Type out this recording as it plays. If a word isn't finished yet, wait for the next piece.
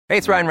Hey,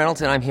 it's Ryan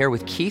Reynolds, and I'm here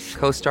with Keith,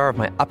 co-star of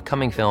my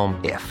upcoming film,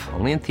 If,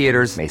 only in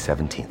theaters May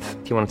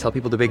 17th. Do you want to tell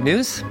people the big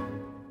news?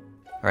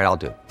 All right, I'll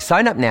do it.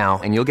 Sign up now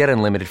and you'll get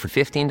unlimited for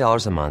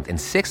 $15 a month and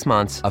 6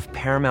 months of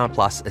Paramount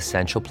Plus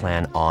Essential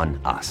Plan on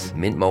us.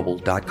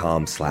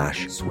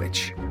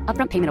 MintMobile.com/switch.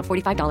 Upfront payment of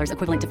 $45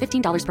 equivalent to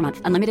 $15 per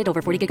month. Unlimited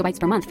over 40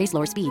 gigabytes per month. Face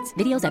lower speeds.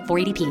 Videos at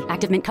 480p.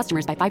 Active Mint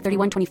customers by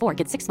 531.24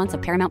 get 6 months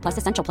of Paramount Plus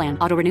Essential Plan.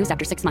 Auto renews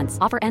after 6 months.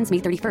 Offer ends May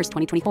 31st,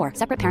 2024.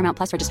 Separate Paramount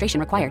Plus registration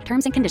required.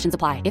 Terms and conditions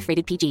apply if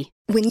rated PG.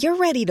 When you're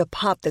ready to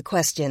pop the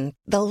question,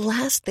 the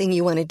last thing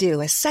you want to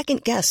do is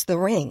second-guess the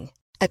ring.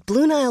 At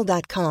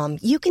BlueNile.com,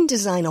 you can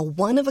design a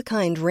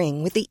one-of-a-kind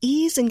ring with the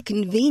ease and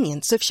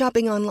convenience of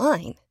shopping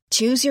online.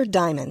 Choose your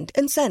diamond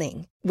and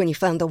setting. When you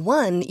find the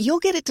one, you'll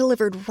get it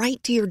delivered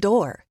right to your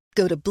door.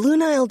 Go to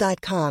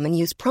BlueNile.com and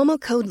use promo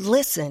code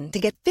LISTEN to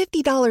get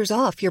 $50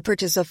 off your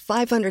purchase of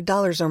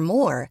 $500 or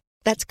more.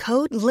 That's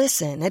code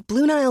LISTEN at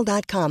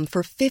BlueNile.com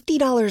for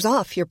 $50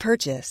 off your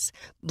purchase.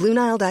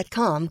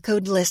 BlueNile.com,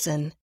 code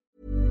LISTEN.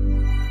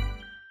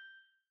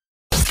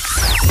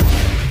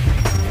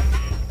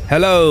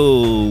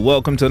 Hello,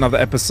 welcome to another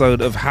episode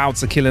of How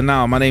to Kill a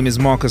Now. My name is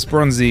Marcus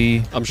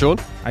Bronzy. I'm Sean.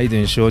 How you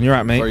doing, Sean? You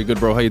right, mate? Very good,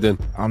 bro. How you doing?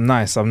 I'm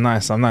nice.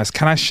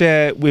 Can I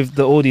share with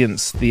the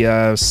audience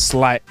the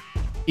slight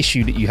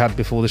issue that you had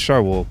before the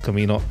show, or can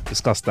we not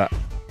discuss that?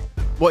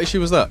 What issue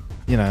was that?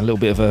 You know, a little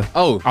bit of a...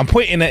 Oh. I'm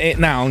pointing at it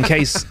now in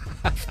case...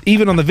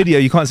 even on the video,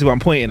 you can't see what I'm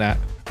pointing at.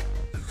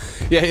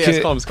 Yeah,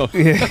 it's calm.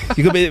 Yeah,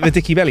 you got a bit of a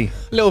dicky belly.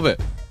 A little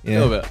bit. Yeah. A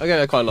little bit. I get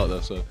that quite a lot,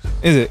 though, so...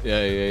 Is it? Yeah.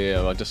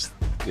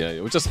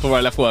 It was just before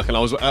I left work, and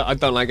I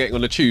don't like getting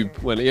on the tube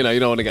when, you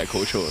don't want to get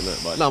caught short on it.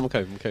 But no, I'm okay.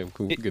 I'm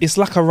cool. Good. It's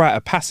like a rite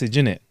of passage,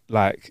 isn't it?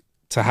 Like,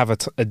 to have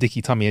a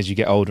dicky tummy as you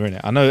get older,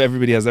 innit? I know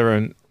everybody has their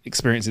own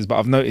experiences, but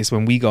I've noticed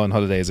when we go on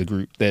holiday as a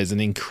group, there's an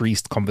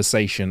increased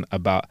conversation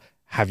about,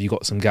 have you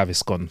got some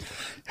Gaviscon?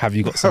 Have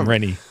you got some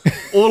Rennie?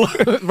 all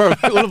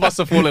of us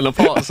are falling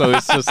apart, so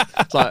it's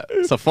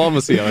a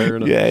pharmacy out here,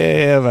 isn't it?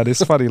 Yeah, man.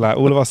 It's funny. Like,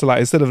 all of us are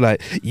like, instead of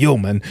like, yo,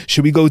 man,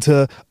 should we go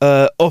to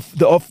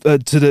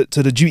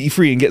the duty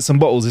free and get some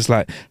bottles? It's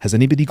like, has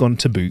anybody gone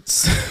to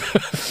Boots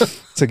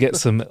to get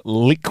some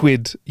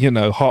liquid,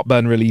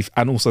 heartburn relief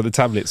and also the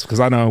tablets? Because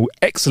I know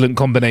excellent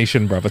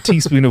combination, bruv. A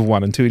teaspoon of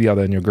one and 2 of the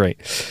other, and you're great.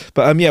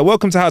 But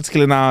welcome to How to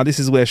Kill an Hour. This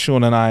is where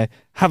Sean and I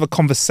have a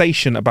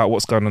conversation about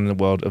what's going on in the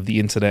world of the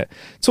internet,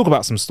 talk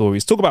about some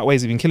stories, talk about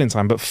ways of killing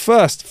time. But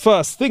first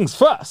things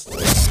first,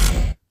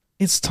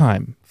 it's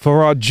time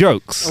for our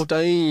jokes Oh,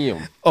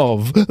 damn.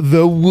 of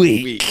the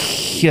week.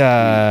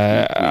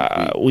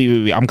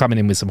 I'm coming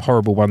in with some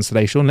horrible ones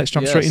today, Sean. Let's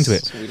jump straight into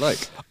it. That's what we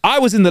like. I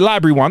was in the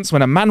library once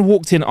when a man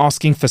walked in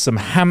asking for some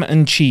ham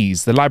and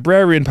cheese. The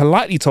librarian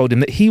politely told him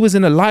that he was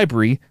in a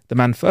library. The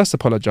man first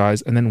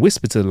apologized and then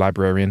whispered to the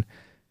librarian,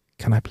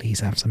 "Can I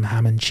please have some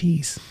ham and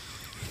cheese?"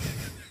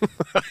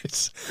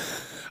 Right.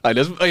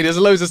 There's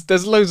loads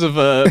of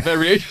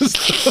variations.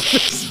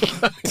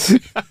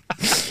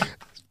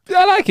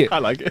 I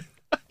like it.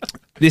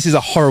 This is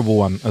a horrible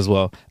one as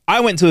well.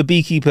 I went to a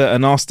beekeeper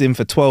and asked him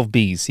for 12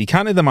 bees. He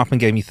counted them up and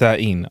gave me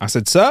 13. I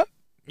said, "Sir,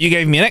 you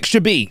gave me an extra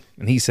bee."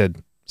 And he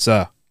said,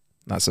 "Sir,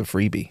 that's a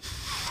freebie."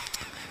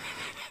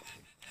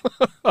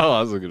 Oh,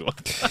 that's a good one.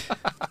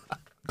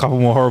 Couple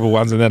more horrible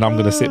ones and then I'm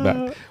going to sit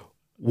back.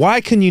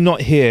 Why can you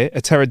not hear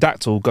a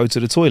pterodactyl go to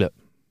the toilet?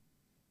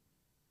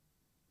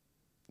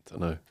 I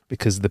don't know.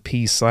 Because the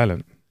pee's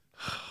silent.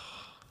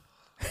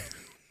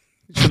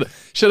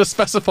 Should have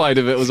specified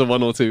if it was a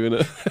 1 or 2,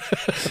 innit?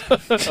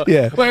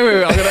 Yeah.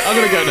 Wait. I'm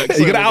gonna go next.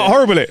 You're gonna out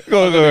horrible it.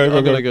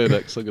 I'm gonna go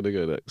next.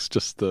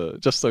 Just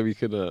so we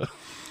can.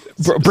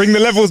 Bring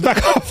the levels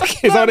back up.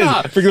 Is that what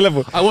it is? Bring the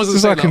level. I wasn't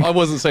saying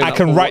that. I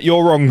can right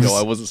your wrongs. No,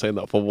 I wasn't saying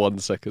that for 1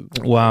 second.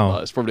 Wow.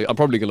 I'm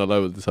probably gonna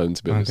lower the tone,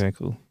 to be honest. Okay,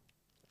 cool.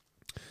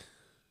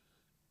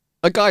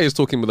 A guy is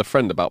talking with a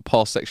friend about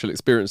past sexual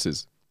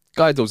experiences.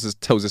 Guy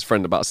tells his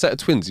friend about a set of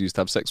twins he used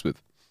to have sex with.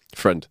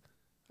 Friend: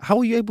 how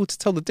were you able to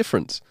tell the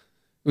difference?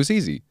 It was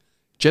easy.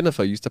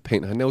 Jennifer used to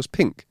paint her nails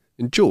pink,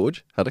 and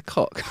George had a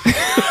cock.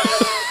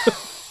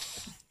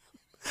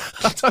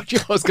 I told you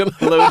I was going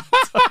to lower the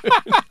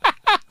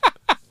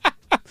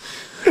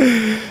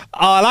tone.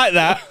 I like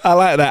that.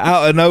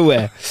 Out of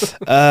nowhere.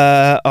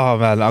 Oh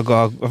man, I've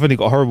only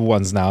got horrible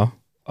ones now.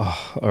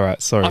 Oh, all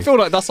right, sorry. I feel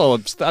like that's our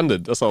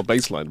standard. That's our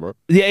baseline, bro.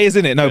 Yeah,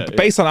 isn't it? No, yeah,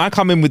 baseline. I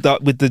come in with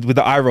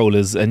the eye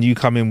rollers, and you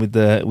come in with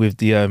the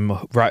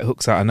right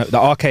hooks out, and the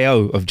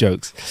RKO of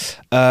jokes.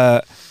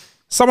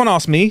 Someone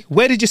asked me,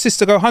 "Where did your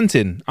sister go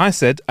hunting?" I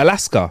said,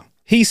 "Alaska."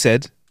 He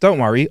said, "Don't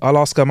worry, I'll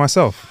ask her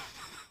myself."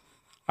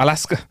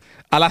 Alaska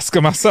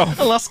myself.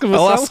 I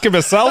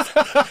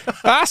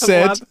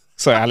said,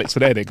 sorry, Alex, for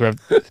the headache.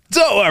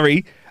 Don't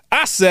worry.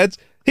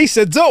 He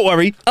said, "Don't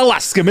worry,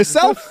 Alaska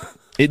myself."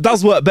 It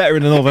does work better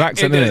in a northern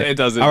accent, doesn't it? It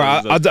does. All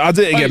right, I'll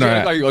do it again.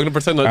 I'm going to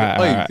pretend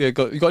like, you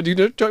got to do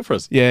the joke for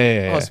us.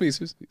 Yeah. Oh, sweet.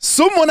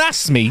 Someone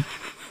asked me,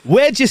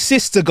 "Where'd your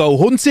sister go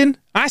hunting?"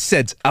 I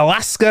said,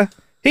 "Alaska."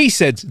 He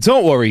said,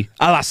 "Don't worry,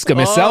 Alaska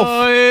myself."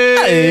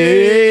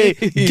 Hey.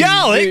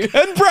 Garlic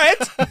and bread.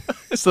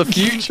 It's the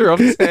future of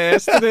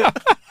taste, isn't it?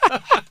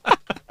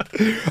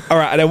 All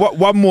right, and then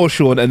one more,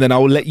 Sean, and then I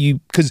will let you,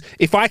 because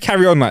if I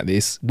carry on like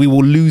this, we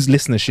will lose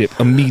listenership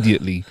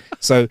immediately.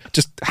 So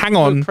just hang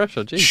on. No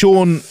pressure, geez.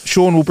 Sean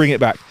will bring it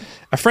back.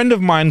 A friend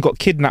of mine got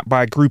kidnapped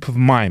by a group of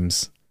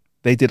mimes.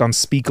 They did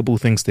unspeakable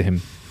things to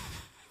him.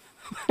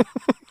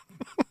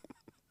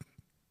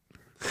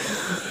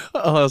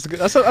 Oh, that's good.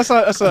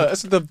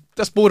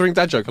 That's bordering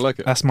dad joke. I like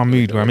it. That's my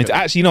mood. Where I'm into.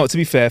 Actually, you know what? To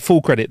be fair,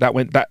 full credit.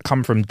 That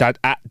come from Dad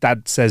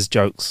Says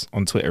Jokes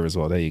on Twitter as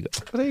well. There you go.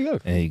 Oh, there you go.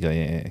 There you go.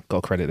 Yeah. Got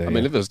a credit there. I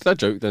mean, if it was that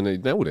joke, then they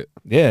nailed it.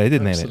 Yeah, they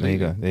did nail it. There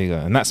you go.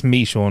 And that's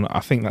me, Sean.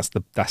 I think that's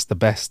the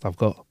best I've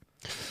got.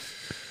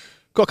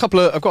 I've got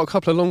a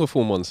couple of longer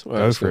form ones.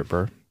 Go for it,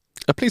 bro.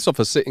 A police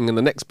officer sitting in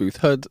the next booth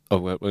heard.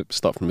 Oh, we'll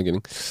start from the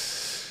beginning.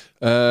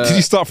 Did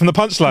you start from the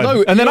punchline?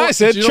 No, and then I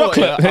said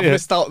chocolate. I've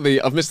missed out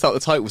the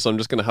title, so I'm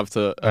just going to have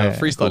to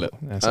freestyle it.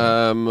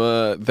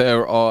 Yeah,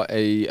 there are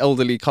a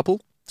elderly couple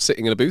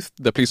sitting in a booth.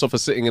 The police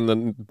officer sitting in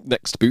the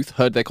next booth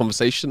heard their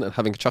conversation and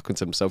having a chuckle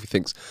to himself. He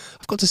thinks,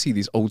 "I've got to see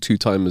these old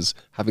two-timers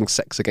having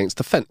sex against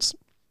the fence."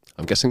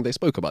 I'm guessing they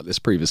spoke about this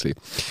previously.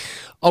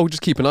 I'll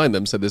just keep an eye on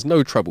them so there's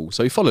no trouble.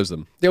 So he follows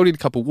them. The elderly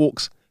couple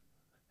walks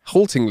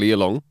haltingly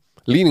along,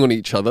 leaning on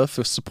each other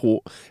for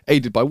support,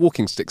 aided by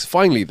walking sticks.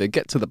 Finally, they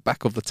get to the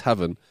back of the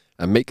tavern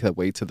and make their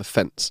way to the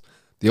fence.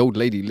 The old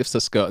lady lifts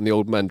her skirt and the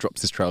old man drops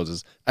his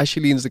trousers. As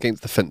she leans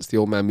against the fence, the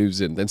old man moves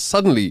in. Then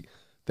suddenly,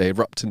 they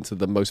erupt into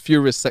the most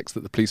furious sex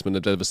that the policeman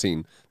had ever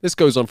seen. This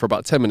goes on for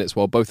about 10 minutes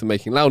while both are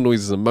making loud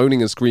noises and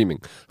moaning and screaming.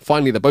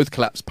 Finally, they both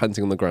collapse,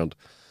 panting on the ground.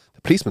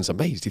 The policeman's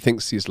amazed. He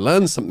thinks he's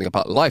learned something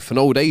about life and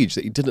old age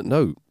that he didn't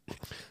know.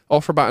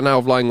 After about an hour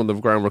of lying on the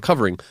ground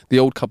recovering, the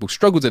old couple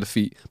struggle to their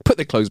feet, put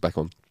their clothes back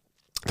on.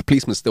 The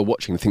policeman's still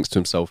watching and thinks to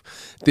himself,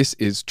 "This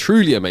is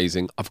truly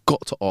amazing. I've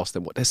got to ask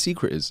them what their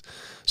secret is."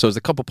 So as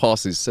the couple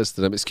passes, says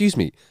to them, "Excuse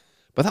me,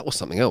 but that was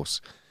something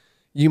else.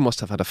 You must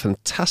have had a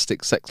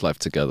fantastic sex life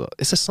together.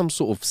 Is there some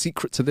sort of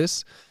secret to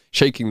this?"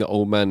 Shaking, the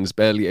old man is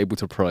barely able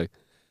to pry.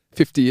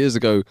 50 years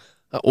ago,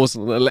 that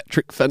wasn't an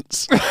electric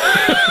fence.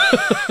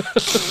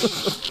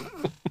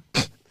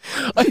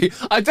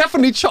 I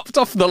definitely chopped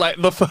off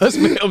the first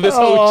bit of this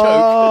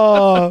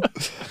whole joke.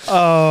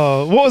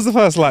 What was the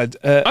first line?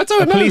 I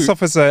don't know. Police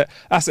officer.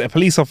 That's it. A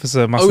police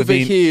officer must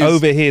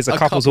overhears a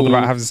couple talking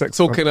about having sex.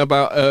 Talking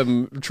about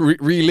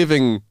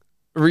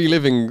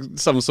reliving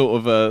some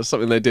sort of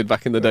something they did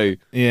back in the day.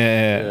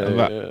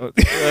 Yeah.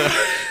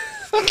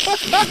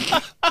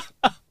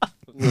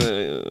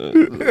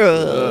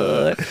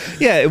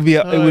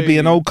 It would be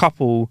an old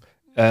couple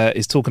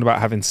is talking about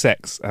having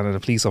sex, and then a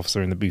police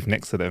officer in the booth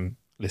next to them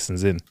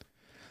listens in.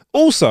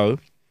 Also,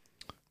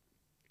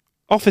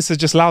 officer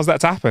just allows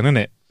that to happen, isn't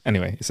it?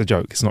 Anyway, it's a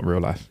joke. It's not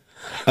real life.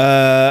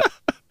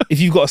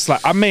 If you've got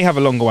I may have a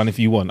longer one if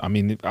you want. I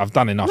mean, I've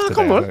done enough today.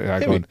 Come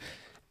on.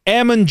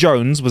 Airman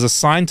Jones was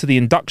assigned to the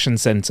induction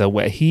centre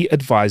where he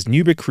advised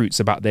new recruits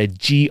about their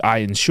GI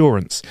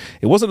insurance.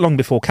 It wasn't long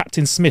before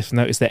Captain Smith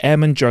noticed that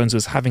Airman Jones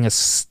was having a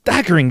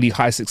staggeringly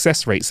high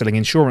success rate selling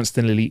insurance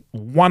to nearly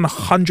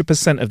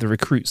 100% of the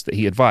recruits that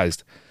he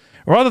advised.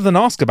 Rather than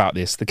ask about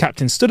this, the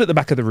captain stood at the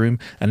back of the room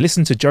and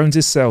listened to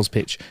Jones's sales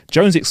pitch.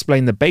 Jones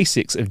explained the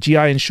basics of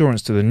GI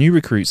insurance to the new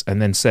recruits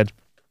and then said,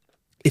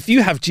 "If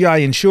you have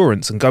GI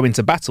insurance and go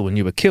into battle and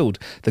you were killed,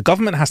 the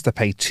government has to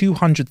pay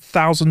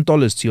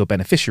 $200,000 to your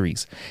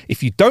beneficiaries.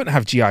 If you don't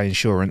have GI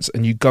insurance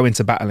and you go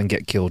into battle and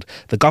get killed,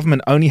 the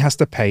government only has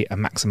to pay a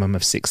maximum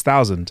of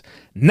 $6,000.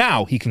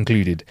 Now," he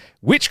concluded,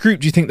 "which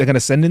group do you think they're going to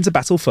send into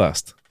battle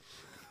first?"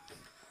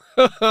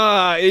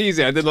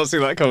 Easy. I did not see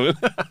that coming.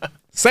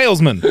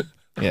 Salesman.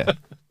 Yeah.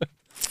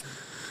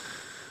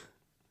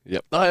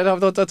 Yep.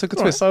 That took a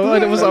twist. I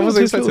wasn't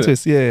expecting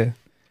it. Yeah.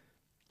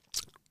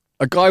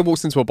 A guy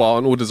walks into a bar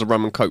and orders a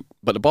rum and coke,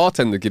 but the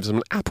bartender gives him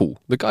an apple.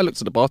 The guy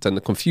looks at the bartender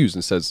confused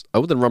and says, "I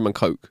ordered rum and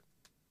coke,"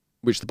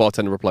 which the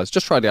bartender replies,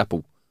 "Just try the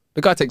apple."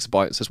 The guy takes a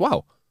bite and says,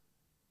 "Wow,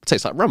 it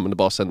tastes like rum." And the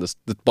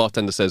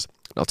bartender says,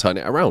 "Now turn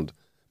it around."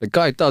 The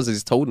guy does as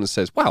he's told and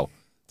says, "Wow,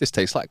 this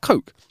tastes like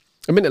coke."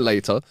 A minute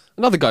later,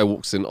 another guy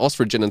walks in, asks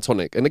for a gin and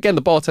tonic, and again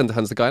the bartender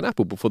hands the guy an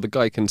apple. Before the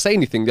guy can say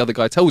anything, the other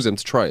guy tells him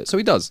to try it. So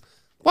he does.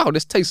 "Wow,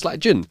 this tastes like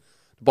gin."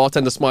 The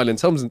bartender, smiling,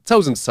 tells him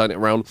to turn it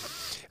around,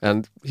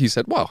 and he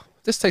said, "Wow,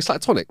 this tastes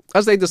like tonic."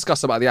 As they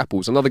discuss about the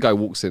apples, another guy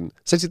walks in,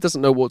 says he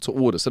doesn't know what to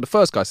order. So the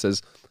first guy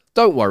says,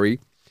 "Don't worry,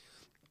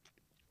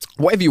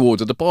 whatever you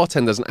order, the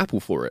bartender has an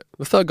apple for it."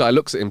 The third guy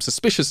looks at him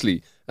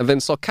suspiciously and then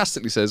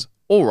sarcastically says,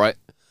 "All right,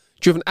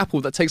 do you have an apple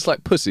that tastes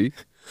like pussy?"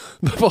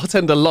 The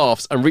bartender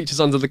laughs and reaches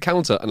under the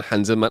counter and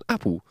hands him an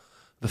apple.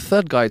 The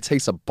third guy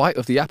takes a bite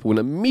of the apple and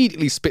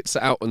immediately spits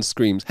it out and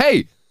screams,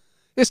 "Hey,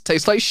 this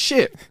tastes like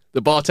shit." The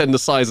bartender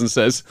sighs and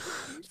says,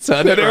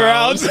 "Turn it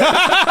around."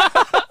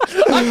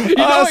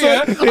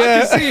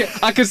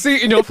 I can see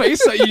it in your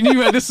face that you knew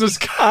where this was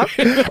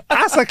going.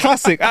 That's a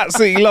classic.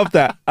 Absolutely love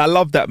that. I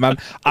love that, man.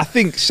 I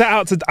think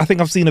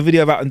I've seen a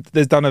video about, and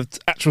there's done an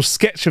actual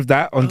sketch of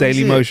that on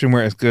Daily Motion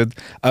where it's good.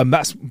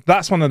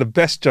 That's one of the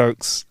best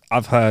jokes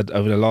I've heard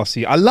over the last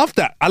year. I love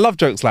that. I love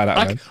jokes like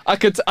that, man. I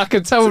could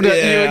tell that.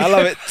 Yeah, I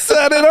love it.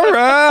 Turn it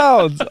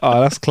around.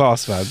 Oh, that's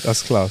class, man.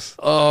 That's class.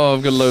 Oh,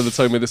 I'm gonna lower the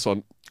tone with this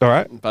one. All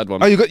right, bad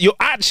one. Oh, you're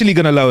actually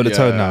gonna lower the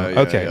tone now.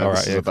 Okay, all right.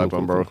 This is a bad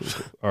one, bro. Cool.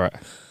 All right.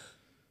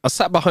 I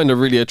sat behind a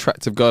really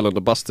attractive girl on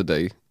the bus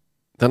today.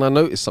 Then I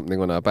noticed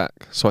something on her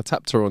back, so I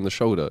tapped her on the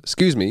shoulder.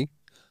 Excuse me,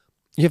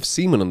 you have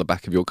semen on the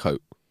back of your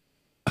coat.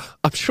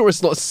 I'm sure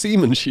it's not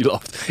semen, she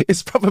laughed.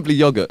 It's probably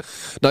yogurt.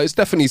 No, it's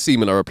definitely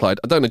semen, I replied.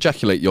 I don't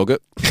ejaculate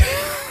yogurt.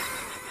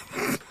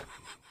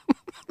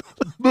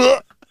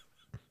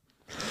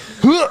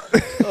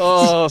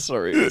 Oh,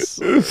 sorry.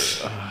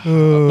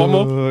 One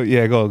more?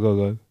 Yeah,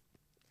 go.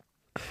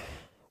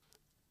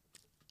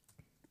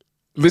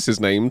 This is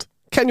named,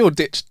 Can Your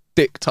Dick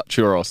Touch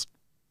Your Ass?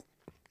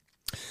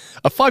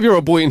 A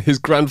 5-year-old boy and his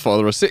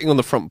grandfather are sitting on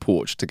the front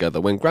porch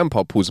together when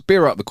Grandpa pulls a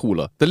beer out of the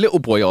cooler. The little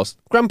boy asked,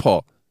 Grandpa,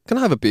 can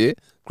I have a beer?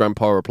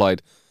 Grandpa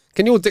replied,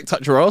 Can your dick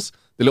touch your ass?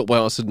 The little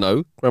boy answered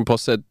no. Grandpa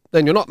said,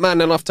 Then you're not man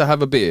enough to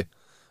have a beer.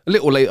 A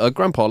little later,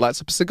 Grandpa lights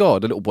up a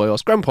cigar. The little boy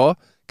asked, Grandpa,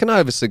 can I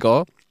have a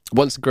cigar?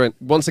 Once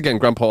again,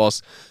 Grandpa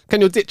asked,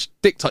 Can your dick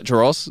touch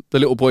your ass? The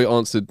little boy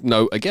answered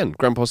no again.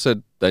 Grandpa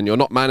said, Then you're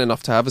not man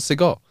enough to have a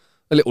cigar.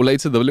 A little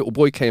later, the little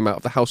boy came out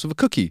of the house with a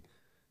cookie.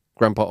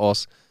 Grandpa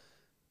asked,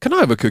 Can I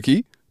have a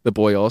cookie? The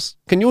boy asked,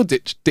 Can your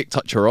dick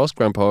touch your ass?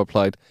 Grandpa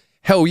replied,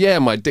 Hell yeah,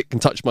 my dick can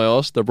touch my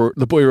ass. The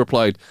boy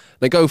replied,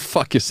 Then go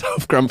fuck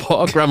yourself,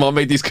 Grandpa. Grandma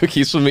made these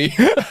cookies for me.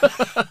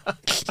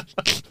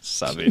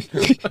 Savage.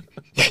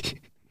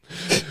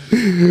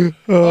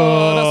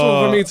 Oh, that's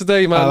all for me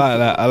today, man.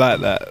 I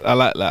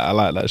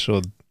like that,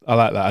 Sean. I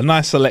like that. A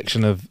nice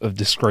selection of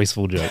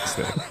disgraceful jokes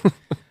there.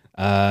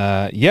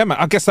 Yeah, man.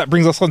 I guess that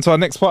brings us on to our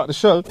next part of the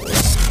show.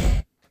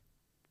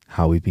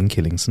 How we've been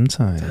killing some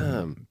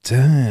time.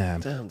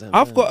 Damn.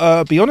 I've got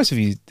to be honest with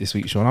you this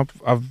week, Sean.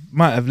 I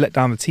might have let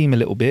down the team a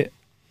little bit.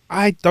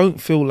 I don't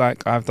feel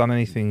like I've done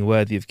anything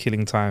worthy of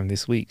killing time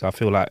this week. I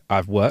feel like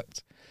I've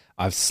worked,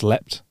 I've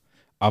slept,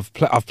 I've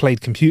played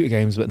computer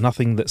games, but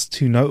nothing that's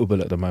too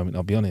notable at the moment.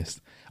 I'll be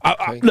honest.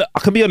 Look, I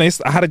can be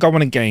honest. I had a go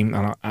on a game,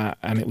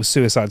 and it was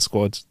Suicide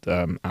Squad,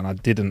 and I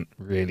didn't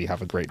really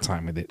have a great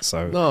time with it.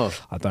 So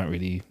I don't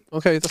really.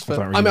 Okay, that's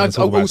fair.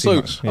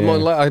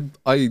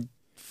 I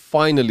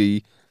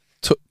finally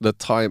took the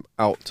time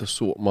out to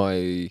sort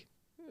my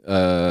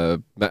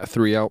Meta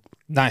 3 out.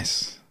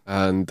 Nice.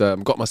 And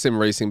got my sim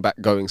racing back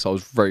going, so I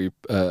was very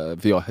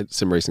VR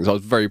sim racing. So I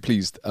was very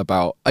pleased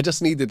about. I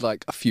just needed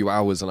like a few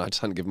hours, and I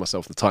just hadn't given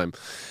myself the time.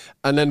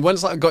 And then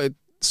once I got it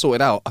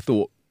sorted out, I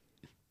thought,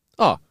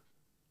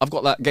 I've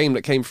got that game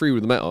that came free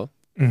with the Meta,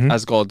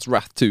 Asgard's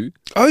Wrath 2.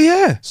 Oh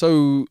yeah.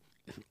 So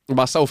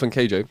myself and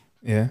KJ,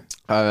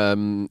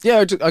 I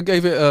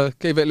gave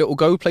it a little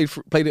go.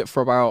 Played it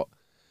for about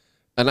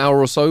an hour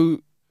or so.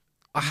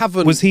 I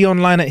haven't. Was he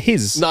online at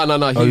his? No.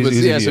 He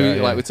was.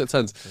 Like we took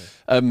turns.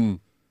 Yeah.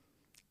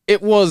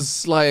 It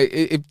was like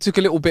it took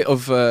a little bit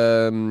of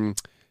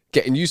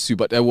getting used to,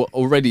 but there were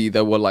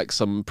like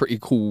some pretty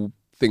cool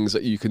things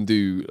that you can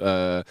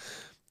do.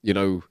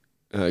 You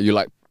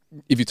like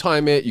if you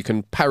time it, you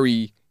can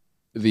parry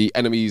the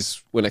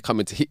enemies when they're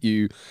coming to hit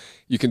you.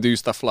 You can do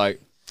stuff like.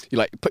 You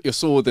like put your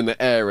sword in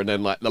the air and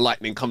then like the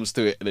lightning comes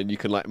to it and then you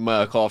can like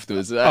murk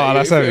afterwards. It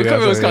was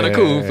kind of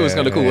cool. It was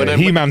kind of cool. And then,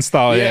 He-Man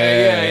style.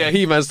 Yeah.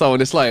 He-Man style.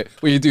 And it's like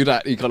when you do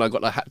that, you kind of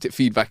got like haptic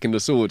feedback in the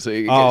sword, so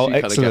it gets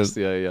you kind of gassed.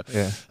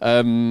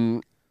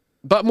 Yeah.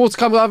 But more to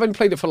come. I've only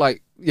played it for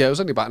it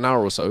was only about an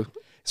hour or so.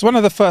 It's one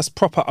of the first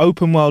proper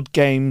open world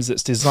games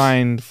that's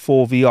designed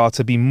for VR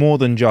to be more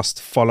than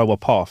just follow a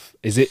path.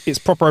 It's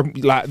proper,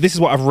 like, this is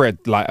what I've read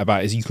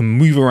about is you can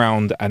move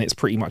around and it's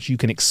pretty much you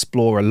can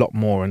explore a lot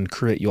more and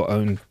create your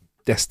own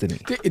destiny.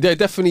 There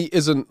definitely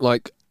isn't,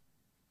 like,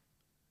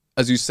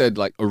 as you said,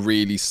 like a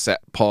really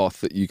set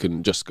path that you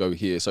can just go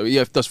here. So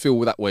yeah, it does feel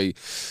that way.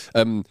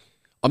 I'm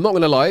not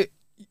going to lie,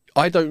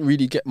 I don't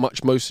really get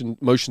much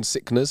motion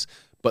sickness,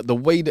 but the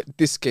way that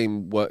this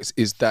game works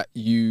is that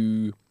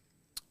you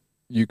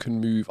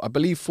can move, I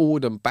believe,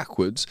 forward and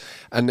backwards,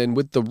 and then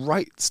with the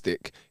right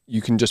stick,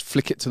 you can just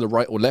flick it to the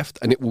right or left,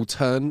 and it will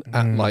turn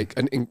at like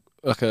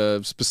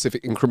a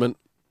specific increment.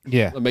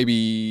 Yeah,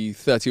 maybe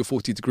 30 or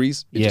 40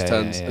 degrees. It just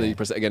turns, and then you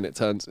press it again, it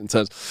turns and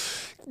turns.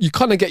 You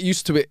kind of get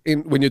used to it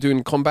when you're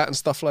doing combat and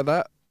stuff like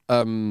that.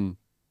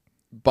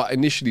 But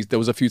initially, there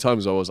was a few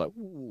times I was like,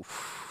 ooh,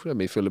 that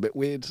may feel a bit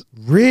weird.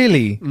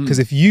 Really? Because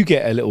if you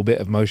get a little bit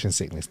of motion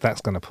sickness,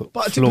 that's going to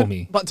floor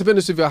me. But to be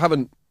honest with you, I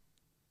haven't.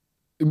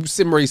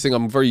 Sim racing,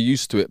 I'm very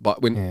used to it,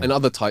 but when in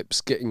other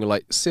types, getting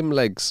like sim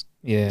legs,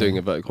 doing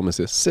a vertical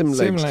assist, sim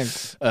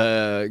legs.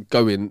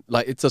 Going,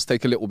 like, it does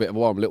take a little bit of a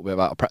while, a little bit of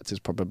out of practice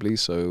probably.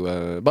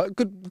 So, but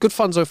good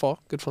fun so far.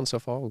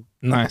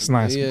 Nice.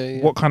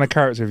 Yeah. What kind of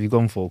character have you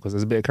gone for? Because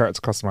there's a bit of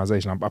character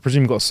customization. I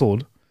presume you got a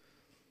sword.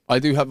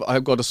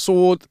 I've got a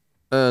sword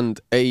and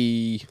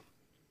it's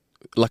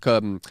like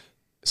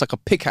a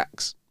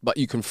pickaxe, but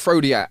you can throw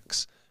the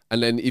axe,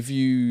 and then if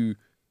you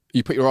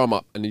put your arm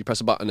up and then you press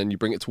a button and you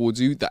bring it towards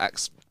you, the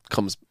axe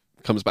comes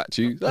back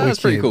to you. That's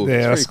pretty cool.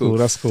 Yeah, that's cool.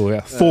 That's cool.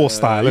 Yeah, Thor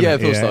style. Isn't Yeah,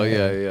 it? Thor style.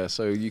 Yeah.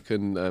 So you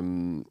can,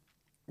 and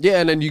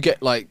then you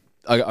get like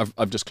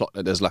I've just clocked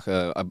that there's like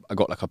I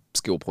got like a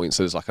skill point,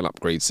 so there's like an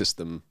upgrade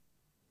system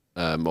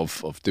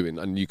of doing,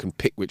 and you can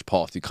pick which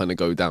path you kind of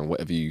go down,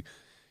 whatever you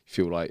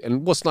feel like.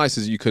 And what's nice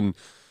is you can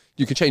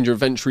change your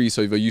inventory.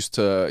 So if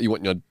you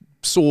want your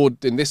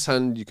sword in this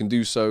hand, you can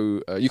do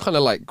so. You kind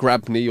of like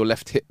grab near your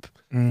left hip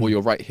or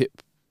your right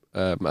hip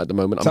at the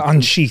moment. To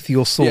unsheath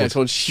your sword. Yeah,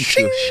 to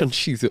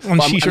unsheath it.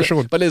 Unsheath your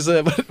sword. But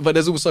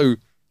there's also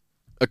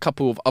a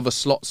couple of other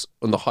slots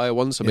on the higher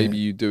one, so maybe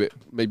you do it,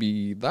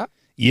 maybe that.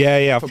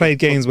 Yeah. I've played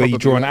games where you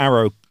draw an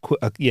arrow.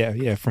 From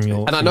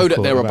your. And I know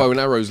that there are bow and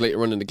arrows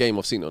later on in the game.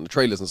 I've seen it on the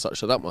trailers and such,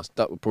 so that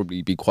would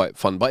probably be quite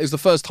fun. But it's the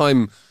first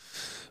time.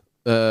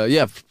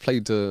 I've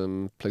played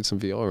some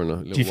VR in a little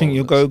while. Do you think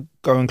you'll go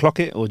and clock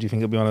it, or do you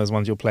think it'll be one of those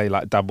ones you'll play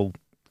like double,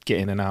 get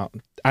in and out?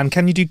 And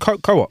can you do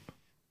co-op?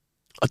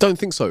 I don't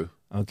think so.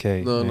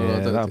 Okay, no,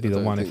 that would be the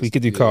one. If we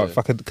could do co-op,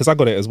 because I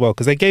got it as well.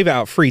 Because they gave it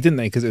out free, didn't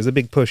they? Because it was a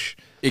big push.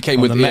 It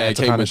came with the meta. It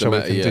came with the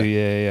meta.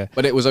 Yeah.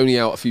 But it was only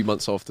out a few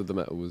months after the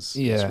meta was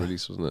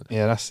released, wasn't it?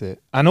 Yeah, that's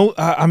it. And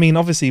I mean,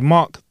 obviously,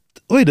 Mark.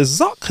 Wait, the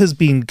Zuck has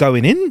been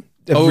going in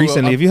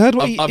recently. Have you heard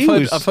what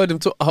I've heard him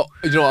talk.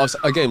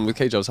 Again with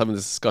Cage, I was having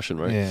this discussion,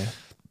 right? Yeah.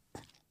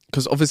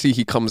 Because obviously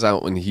he comes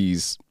out and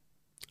he's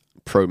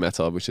pro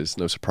meta, which is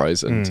no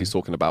surprise, and he's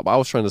talking about. But I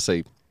was trying to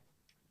say,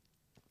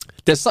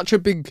 there's such a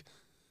big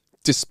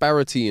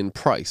disparity in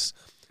price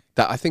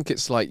that I think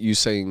it's like you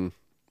saying,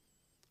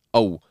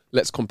 "Oh,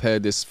 let's compare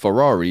this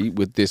Ferrari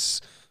with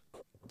this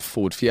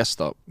Ford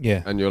Fiesta."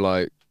 Yeah, and you're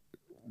like,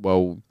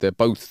 "Well, they're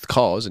both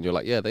cars," and you're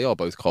like, "Yeah, they are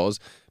both cars,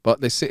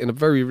 but they sit in a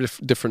very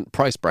different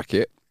price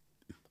bracket."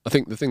 I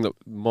think the thing that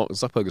Mark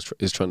Zuckerberg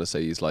is trying to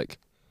say is like,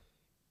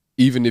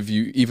 even if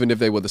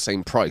they were the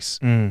same price,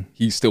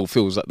 he still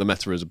feels that the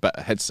Meta is a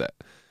better headset.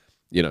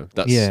 You know,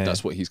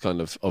 that's what he's kind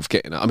of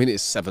getting at. I mean,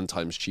 it's 7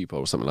 times cheaper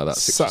or something like that.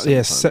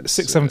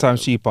 7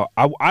 times cheaper.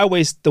 I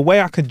always, the way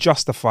I could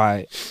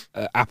justify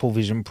Apple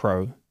Vision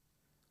Pro,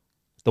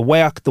 the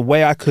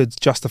way I could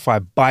justify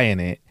buying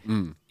it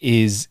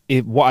is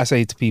what I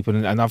say to people,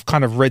 and I've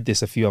kind of read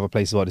this a few other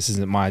places. Well, this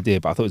isn't my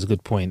idea, but I thought it was a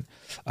good point.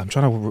 I'm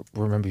trying to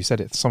remember who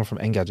said it. Someone from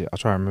Engadget. I'll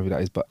try and remember who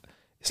that is, but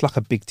it's like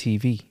a big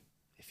TV.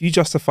 If you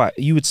justify,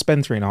 you would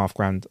spend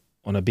 $3,500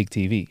 on a big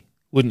TV,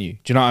 wouldn't you?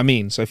 Do you know what I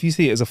mean? So if you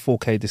see it as a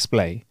 4K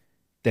display,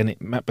 then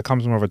it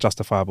becomes more of a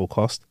justifiable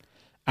cost.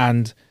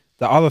 And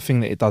the other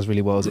thing that it does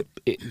really well is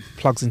it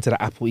plugs into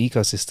the Apple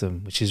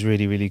ecosystem, which is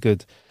really, really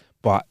good.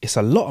 But it's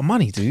a lot of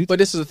money, dude. But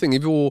this is the thing.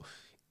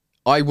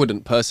 I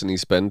wouldn't personally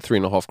spend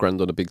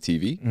 $3,500 on a big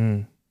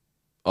TV.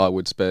 I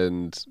would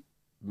spend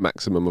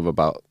maximum of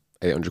about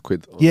 800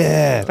 quid.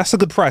 That's a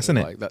good price, isn't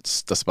it? Like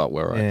that's about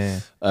where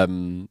I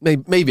am.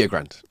 Maybe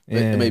 $1,000.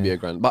 Maybe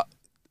 $1,000. But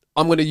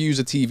I'm going to use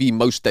a TV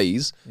most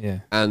days,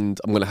 and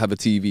I'm going to have a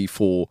TV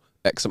for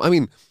X. I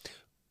mean,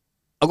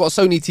 I've got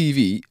a Sony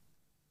TV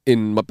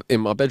in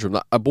my bedroom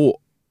that I bought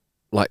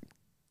like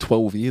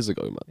 12 years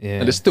ago,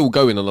 man. And it's still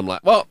going, and I'm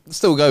like, well, it's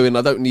still going.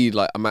 I don't need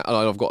like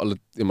I've got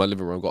in my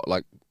living room. I've got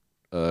like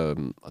I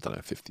don't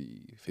know,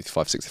 50,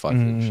 55, 65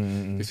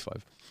 inch,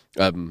 55,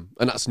 and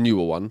that's a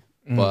newer one.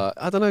 But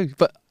I don't know.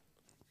 But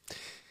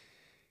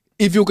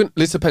if you're gonna,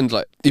 this depends.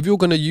 Like if you're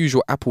gonna use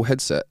your Apple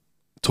headset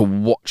to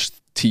watch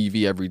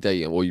TV every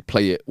day, or you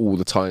play it all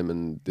the time,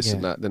 and this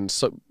and that, then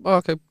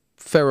okay,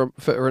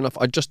 fair enough.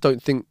 I just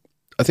don't think.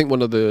 I think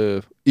one of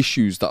the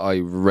issues that I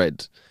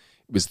read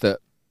was that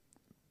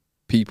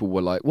people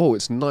were like, "Whoa,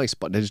 it's nice,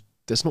 but there's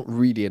not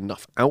really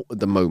enough out at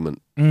the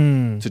moment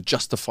to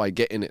justify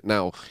getting it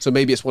now." So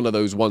maybe it's one of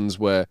those ones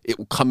where it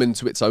will come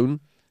into its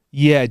own.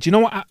 Yeah. Do you know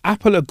what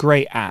Apple are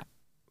great at?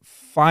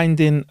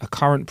 Finding a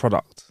current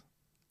product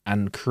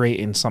and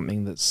creating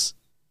something that's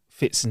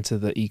fits into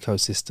the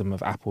ecosystem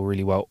of Apple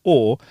really well,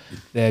 or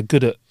they're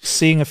good at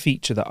seeing a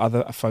feature that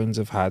other phones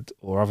have had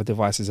or other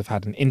devices have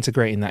had and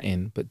integrating that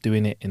in, but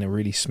doing it in a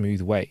really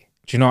smooth way.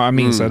 Do you know what I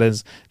mean? So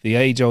there's the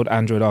age-old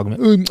Android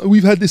argument.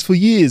 We've had this for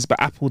years,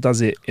 but Apple does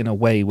it in a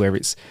way where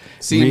it's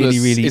seamless,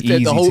 really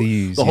easy to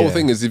use. The whole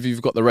thing is, if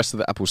you've got the rest of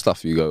the Apple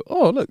stuff, you go,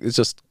 oh, look, it's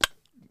just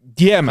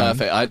man.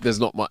 Perfect. There's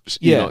not much.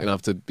 You're not going to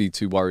have to be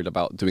too worried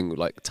about doing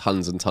like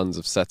tons and tons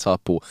of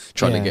setup or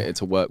trying to get it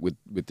to work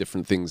with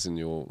different things in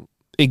your...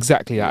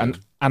 Exactly, and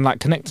like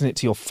connecting it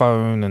to your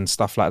phone and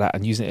stuff like that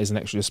and using it as an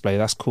extra display,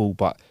 that's cool,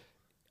 but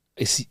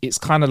it's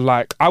kind of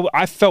like...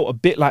 I felt a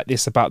bit like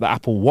this about the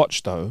Apple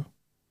Watch, though.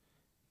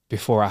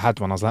 Before I had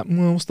one, I was like,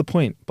 well, what's the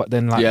point? But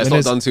then, like, it's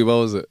not done too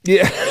well, is it?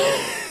 Yeah.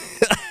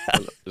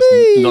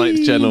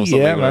 9th gen or something.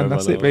 Yeah, man,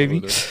 that's it,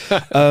 baby.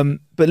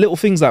 But little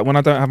things like when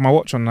I don't have my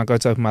watch on and I go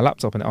to open my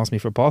laptop and it asks me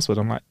for a password,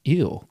 I'm like,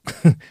 ew.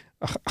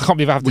 I can't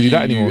believe I have to do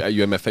that anymore. Are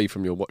you MFA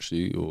from your watch, do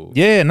you? Or?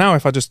 Yeah, now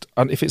if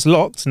it's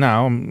locked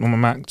now, I'm on my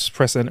Mac, just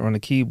press enter on the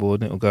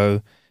keyboard and it'll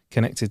go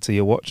connected to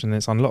your watch and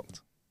it's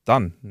unlocked.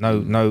 done.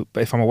 No.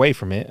 But if I'm away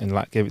from it and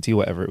like gave it to you,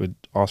 whatever, it would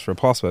ask for a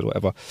password,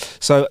 whatever.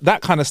 So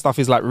that kind of stuff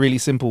is like really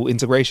simple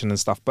integration and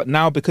stuff. But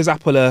now because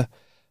Apple are,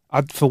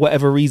 for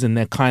whatever reason,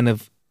 they're kind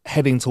of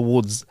heading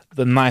towards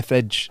the knife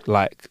edge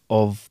like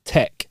of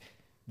tech.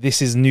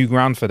 This is new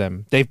ground for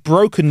them. They've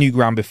broken new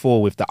ground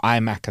before with the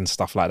iMac and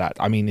stuff like that.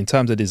 I mean, in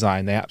terms of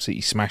design, they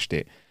absolutely smashed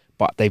it.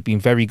 But they've been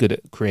very good at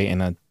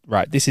creating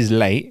this is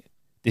late,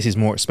 this is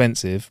more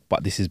expensive,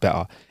 but this is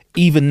better.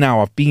 Even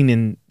now, I've been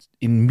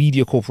in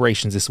media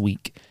corporations this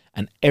week,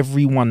 and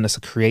everyone that's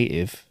the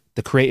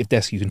creative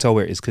desk, you can tell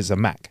where it is because it's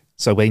a Mac.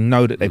 So they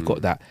know that they've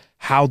got that.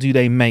 How do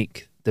they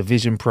make the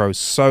Vision Pro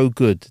so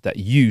good that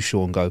you,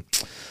 Sean, go,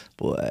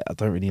 boy, I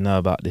don't really know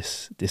about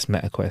this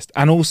Meta Quest.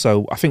 And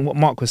also, I think what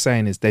Mark was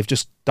saying is they've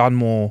just done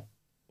more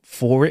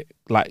for it.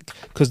 Like,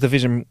 because the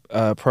Vision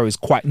Pro is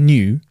quite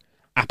new,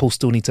 Apple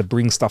still need to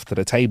bring stuff to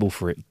the table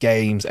for it.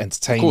 Games,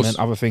 entertainment,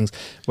 other things.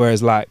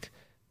 Whereas, like,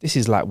 this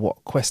is like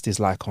what Quest is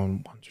like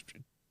on,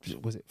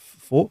 was it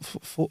fourth?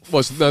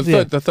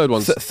 The third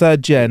one.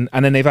 Third gen.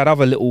 And then they've had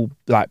other little,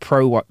 like,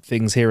 Pro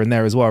things here and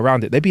there as well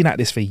around it. They've been at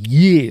this for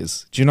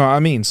years. Do you know what I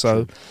mean?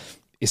 So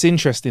it's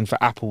interesting for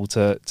Apple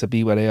to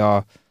be where they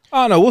are.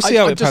 Oh no, we'll see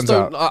how it pans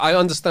out. I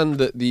understand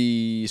that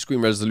the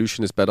screen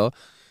resolution is better.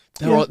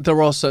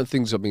 There are certain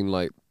things. I mean,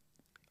 like,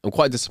 I'm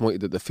quite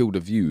disappointed that the field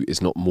of view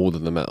is not more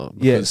than the Meta.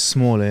 Yeah, it's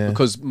smaller. Yeah.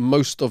 Because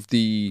most of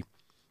the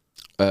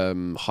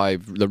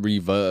the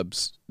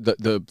reverbs,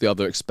 the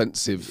other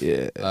expensive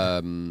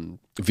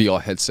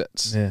VR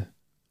headsets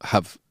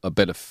have a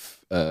better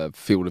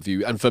field of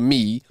view. And for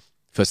me,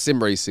 for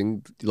sim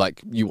racing,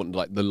 like, you want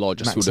like the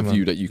largest field of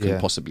view that you can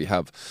possibly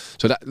have.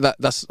 So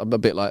that's a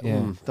bit like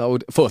that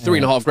would, for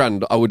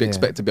 $3,500, I would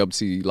expect to be able to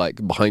see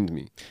like behind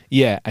me.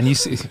 Yeah, and you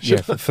see,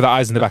 for the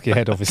eyes in the back of your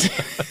head, obviously.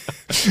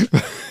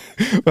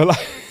 But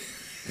like,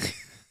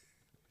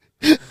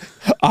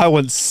 I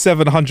want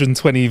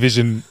 720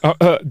 vision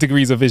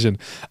degrees of vision.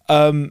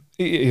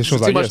 She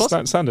was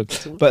like, standard.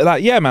 But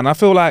like, yeah, man, I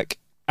feel like.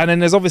 And then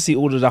there's obviously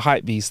all of the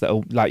hype beasts that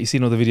are, like, you've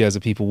seen all the videos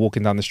of people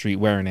walking down the street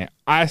wearing it.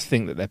 I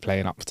think that they're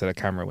playing up to the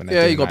camera when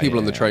they're doing you got that, people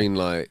on the train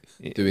like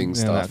doing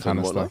stuff that kind and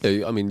of whatnot. stuff.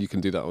 Yeah, I mean, you can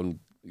do that on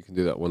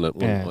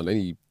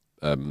any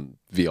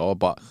VR,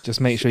 but just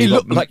make sure you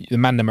got like the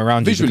man them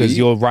around you, because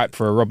you're ripe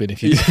for a Robin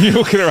if you're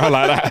walking around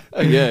like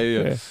that.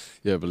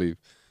 Yeah, I believe.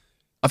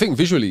 I think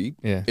visually,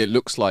 it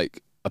looks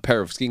like a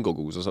pair of skiing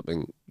goggles or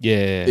something.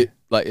 Yeah,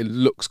 it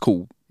looks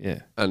cool.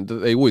 Yeah, and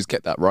they always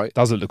get that right.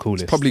 Does look the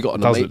coolest. It's probably got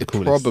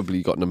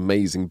an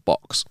amazing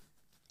box.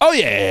 Oh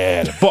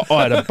yeah,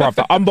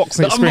 the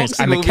unboxing experience,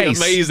 and the case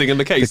amazing, and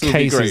the case will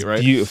be great, is right?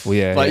 Beautiful,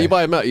 yeah. Like, you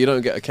buy them out, you don't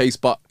get a case,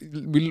 but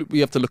we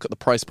have to look at the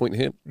price point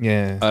here.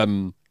 Yeah.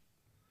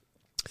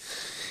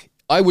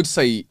 I would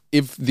say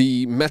if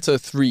the Meta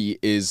 3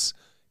 is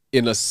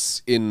in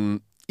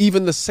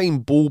even the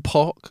same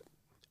ballpark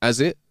as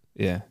it,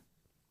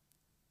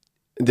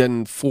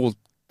 then for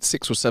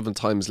 6 or 7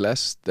 times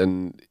less,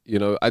 then, you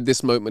know, at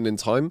this moment in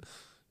time,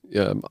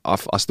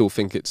 I still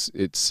think it's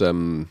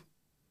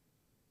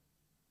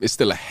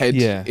still ahead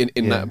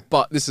in that.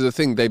 But this is the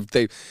thing,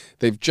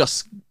 they've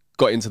just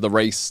got into the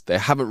race. They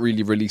haven't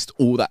really released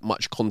all that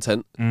much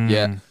content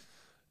yet.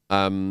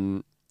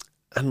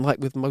 And like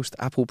with most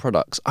Apple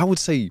products, I would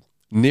say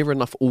near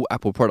enough all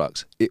Apple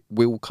products, it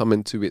will come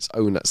into its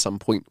own at some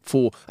point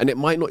and it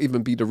might not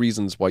even be the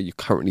reasons why you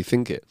currently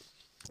think it.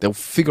 They'll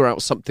figure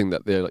out something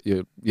that they're,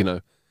 you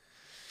know.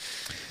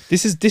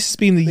 This has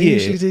been the year.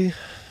 This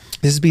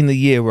has been the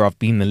year where I've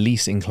been the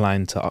least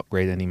inclined to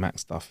upgrade any Mac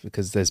stuff,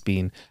 because there's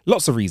been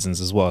lots of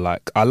reasons as well.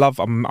 Like,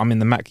 I'm in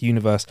the Mac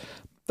universe.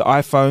 The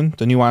iPhone,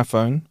 the new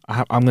iPhone,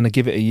 I'm going to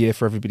give it a year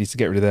for everybody to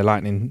get rid of their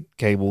Lightning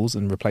cables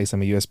and replace them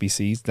with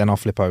USB-Cs. Then I'll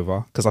flip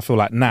over, because I feel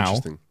like now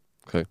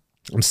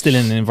I'm still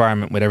in an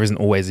environment where there isn't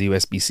always a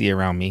USB-C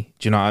around me.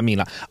 Do you know what I mean?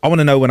 Like, I want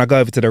to know when I go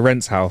over to the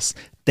rent's house,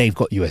 they've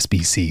got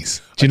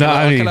USB-Cs. Do you know what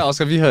I mean? Can I ask?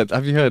 Have you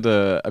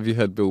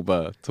heard Bill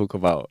Burr talk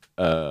about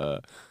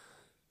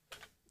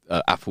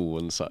Apple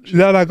and such?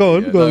 No, go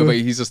on. Go on.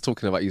 Wait, he's just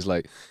talking about. He's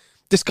like,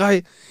 this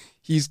guy.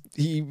 He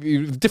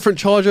different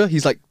charger.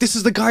 He's like, this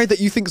is the guy that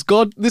you think's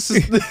God. This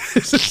is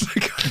the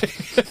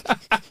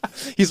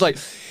guy. He's like,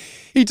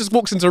 he just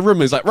walks into a room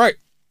and he's like, right,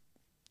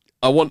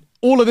 I want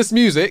all of this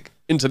music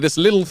into this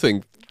little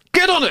thing.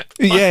 Get on it.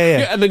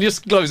 Yeah. And then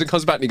just goes and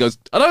comes back and he goes,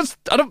 I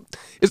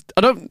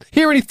don't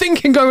hear any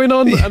thinking going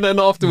on. And then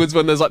afterwards,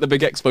 when there's like the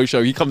big expo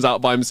show, he comes out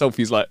by himself.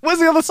 He's like, where's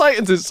the other site?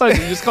 And he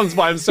just comes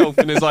by himself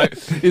in his like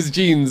his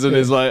jeans and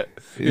his like,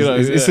 you know,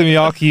 it's a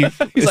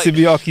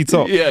Miyake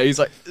top. Yeah, he's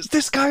like,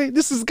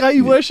 this is the guy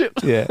you worship.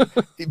 Yeah,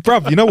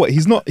 bruv, you know what?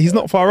 He's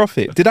not far off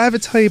it. Did I ever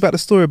tell you about the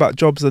story about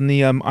Jobs and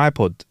the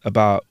iPod?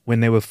 About when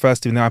they were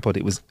first doing the iPod,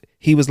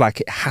 he was like,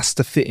 it has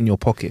to fit in your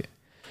pocket,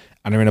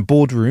 and they're in a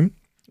boardroom.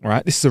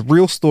 Right, this is a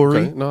real story.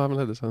 Okay. No, I haven't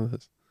heard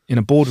this. In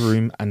a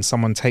boardroom, and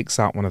someone takes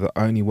out one of the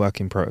only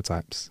working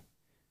prototypes.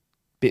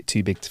 Bit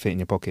too big to fit in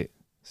your pocket.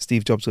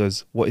 Steve Jobs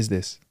goes, "What is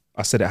this?"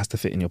 I said, "It has to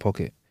fit in your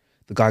pocket."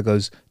 The guy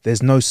goes,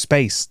 "There's no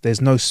space. There's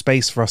no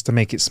space for us to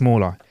make it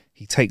smaller."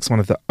 He takes one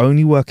of the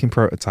only working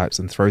prototypes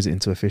and throws it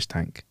into a fish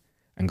tank.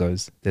 and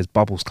goes, there's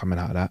bubbles coming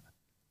out of that.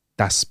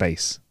 That's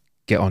space.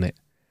 Get on it.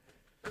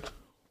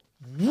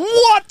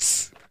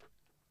 What?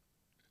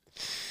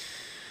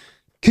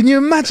 Can you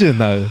imagine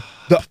though?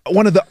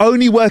 One of the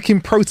only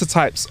working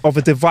prototypes of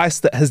a device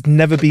that has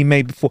never been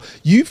made before.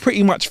 You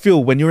pretty much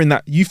feel when you're in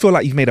that, you feel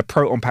like you've made a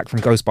proton pack from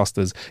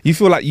Ghostbusters. You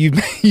feel like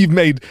you've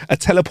made a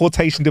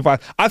teleportation device.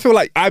 I feel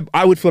like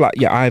I would feel like,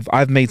 yeah,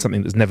 I've made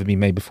something that's never been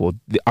made before.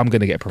 I'm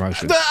gonna get a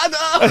promotion.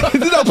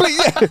 No, please,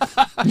 yeah.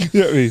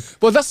 You know what I mean?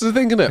 Well, that's the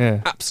thing, isn't it?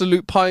 Yeah.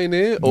 Absolute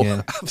pioneer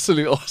or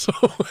absolute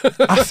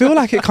arsehole. I feel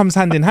like it comes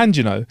hand in hand,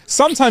 you know.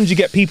 Sometimes you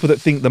get people that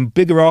think the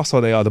bigger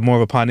arsehole they are, the more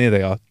of a pioneer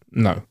they are.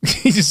 No,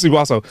 he's just a super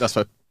arsehole. That's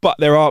fair. But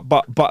there are,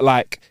 but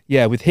like,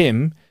 yeah, with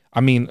him,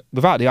 I mean,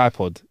 without the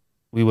iPod,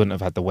 we wouldn't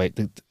have had the weight.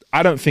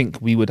 I don't think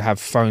we would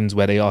have phones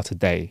where they are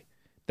today.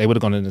 They would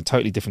have gone in a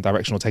totally different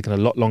direction or taken a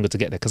lot longer to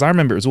get there. Because I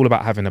remember it was all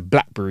about having a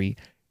BlackBerry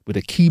with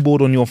a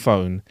keyboard on your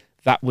phone.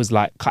 That was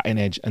like cutting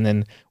edge. And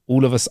then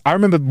all of us, I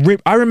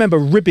remember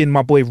ribbing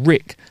my boy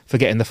Rick for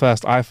getting the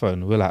first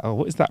iPhone. We're like, oh,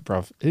 what is that,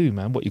 bruv? Ooh,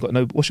 man, what you got?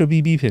 No, what's your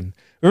BB pin?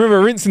 I remember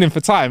rinsing him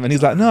for time, and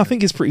he's like, no, I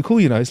think it's pretty cool.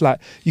 You know, it's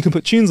like you can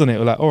put tunes on it.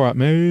 We're like, all right,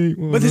 mate.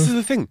 But this is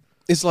the thing.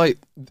 It's like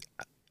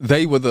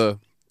they were the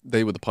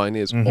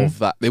pioneers of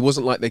that. It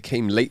wasn't like they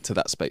came late to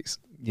that space.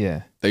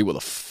 Yeah, they were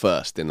the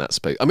first in that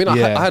space. I mean, I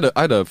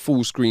had a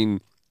full screen,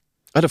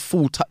 I had a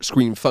full touch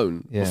screen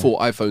phone before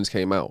iPhones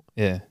came out.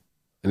 Yeah,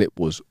 and it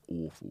was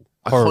awful.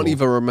 Horrible. I can't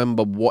even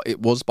remember what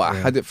it was, but I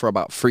had it for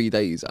about 3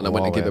 days, and I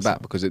went to give it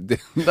back because it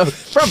didn't. No,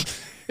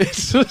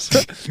 it's just,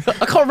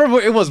 I can't remember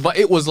what it was, but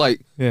it was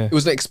like it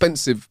was an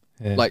expensive,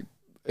 like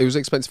it was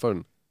an expensive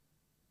phone.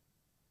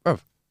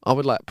 I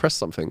would like press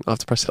something. I have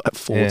to press it like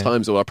 4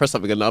 times, or I press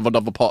something and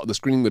another part of the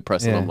screen would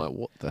press, and I'm like,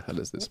 what the hell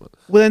is this, man?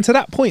 Well, then to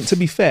that point, to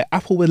be fair,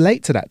 Apple were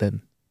late to that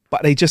then,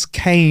 but they just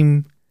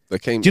came. They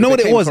came. Do you know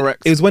what it was?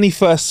 Correct. It was when he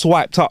first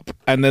swiped up,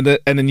 and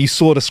then you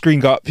saw the screen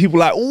go up. People were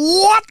like,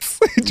 what?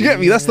 Do you get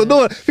me? That's the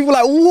door. People were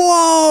like,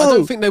 whoa. I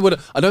don't think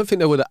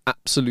they were the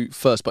absolute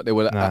first, but they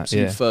were the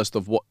absolute first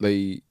of what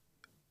they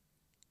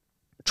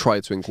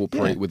tried to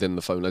incorporate within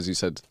the phone, as you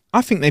said.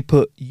 I think they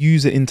put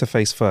user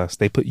interface first.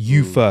 They put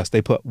you first.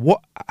 They put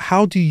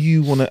how do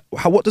you want to,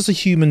 what does a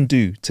human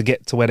do to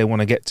get to where they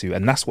want to get to?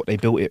 And that's what they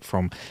built it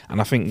from.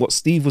 And I think what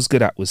Steve was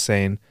good at was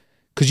saying,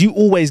 because you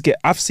always get,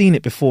 I've seen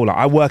it before, like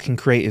I work in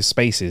creative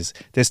spaces.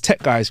 There's tech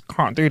guys,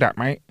 can't do that,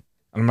 mate.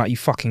 And I'm like, you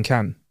fucking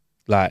can.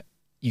 Like,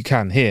 you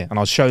can here. And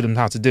I'll show them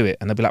how to do it.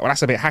 And they'll be like, well,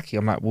 that's a bit hacky.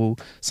 I'm like, well,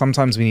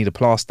 sometimes we need a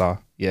plaster,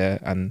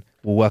 and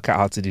we'll work out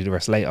how to do the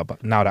rest later.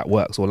 But now that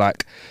works. Or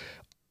like,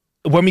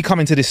 when we come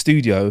into this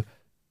studio,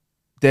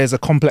 there's a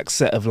complex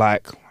set of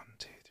like, 1,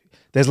 2, 3.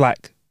 There's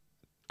like,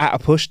 at a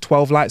push,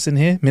 12 lights in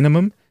here,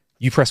 minimum.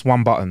 You press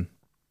one button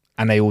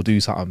and they all do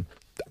something.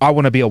 I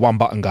want to be a one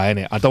button guy,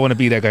 innit? I don't want to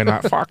be there going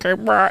like,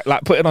 fucking right,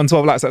 like putting on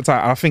 12 lights at a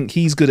time. I think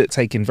he's good at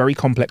taking very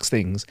complex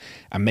things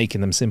and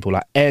making them simple,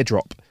 like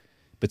AirDrop.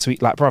 Between,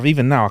 like, bruv,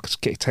 even now I could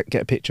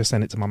get a picture,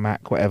 send it to my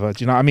Mac, whatever.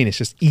 Do you know what I mean? It's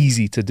just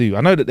easy to do.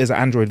 I know that there's an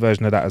Android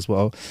version of that as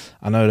well.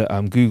 I know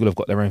that Google have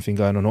got their own thing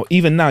going on. Or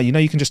even now, you know,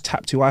 you can just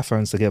tap 2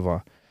 iPhones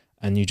together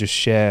and you just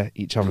share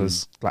each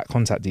other's like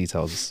contact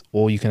details,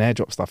 or you can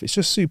AirDrop stuff. It's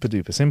just super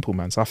duper simple,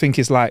 man. So I think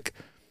it's like,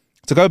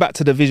 to go back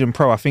to the Vision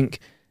Pro, I think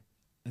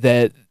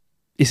this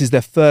is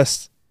their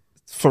first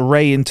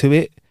foray into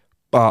it.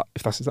 But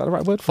if is that the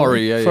right word?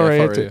 Foray,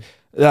 foray.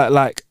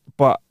 Like,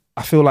 but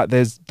I feel like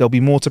there'll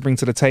be more to bring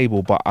to the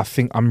table, but I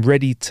think I'm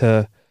ready.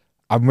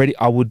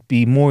 I would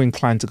be more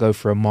inclined to go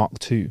for a Mark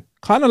II.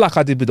 Kind of like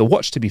I did with the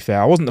watch, to be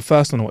fair. I wasn't the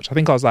first on the watch. I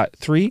think I was like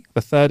 3,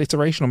 the 3rd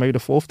iteration, or maybe the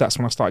 4th. That's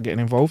when I started getting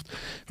involved,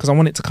 because I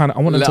wanted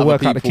to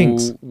work out the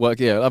kinks.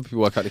 Other people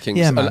work out the kinks.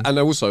 Yeah, man. And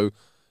also,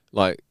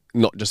 like,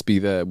 not just be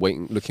there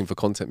looking for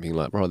content, being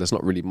like, bro, there's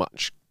not really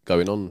much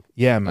going on.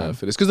 Yeah, man.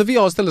 For this, because the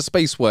VR is still a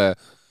space where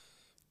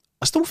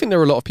I still think there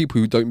are a lot of people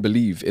who don't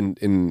believe in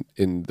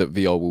that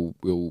VR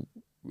will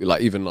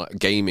like, even like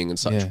gaming and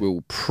such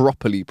will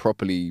properly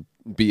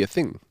be a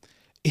thing.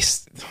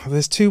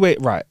 There's two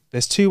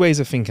ways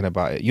of thinking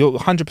about it. You're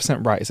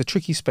 100% right. It's a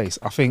tricky space.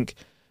 I think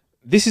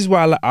this is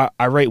where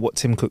I rate what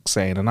Tim Cook's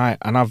saying, and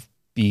I've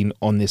been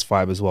on this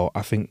vibe as well.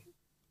 I think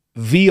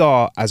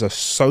VR as a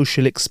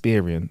social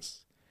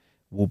experience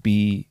will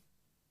be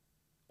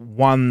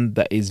one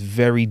that is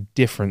very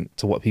different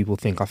to what people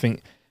think. I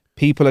think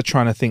people are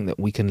trying to think that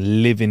we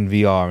can live in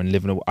VR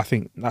and I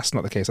think that's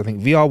not the case. I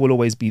think VR will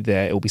always be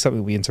there. It will be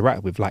something we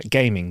interact with, like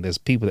gaming. There's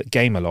people that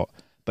game a lot,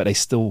 but they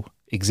still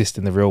exist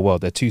in the real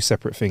world. They're 2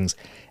 separate things.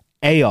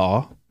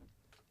 AR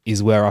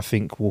is where I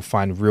think we'll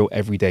find real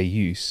everyday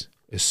use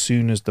as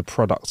soon as the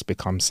products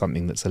become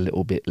something that's a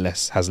little bit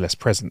has less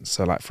presence.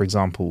 So like, for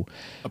example,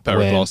 a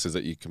pair of glasses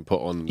that you can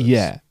put on.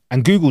 Yeah.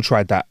 And Google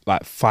tried that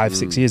like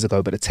 5-6 years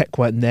ago, but the tech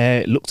weren't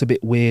there. It looked a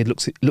bit weird,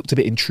 looked a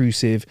bit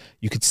intrusive.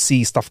 You could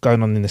see stuff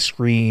going on in the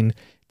screen.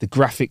 The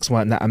graphics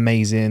weren't that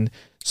amazing.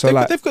 So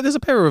there's a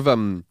pair of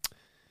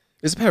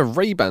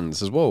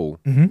Ray-Bans as well,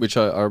 which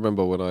I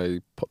remember when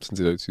I popped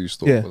into the O2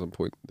 store at one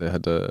point. They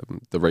had the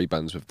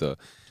Ray-Bans with the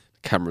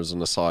cameras on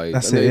the side.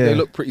 That's and it, they yeah.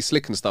 look pretty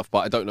slick and stuff, but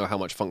I don't know how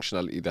much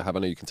functionality they have. I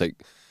know you can take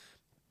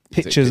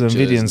Pictures and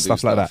videos and do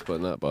stuff like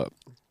that. But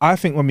I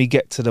think when we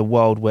get to the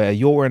world where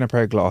you're wearing a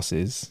pair of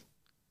glasses,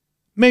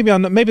 maybe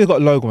they've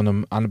got a logo on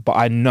them, but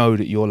I know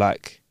that you're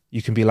like,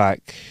 you can be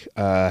like,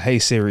 hey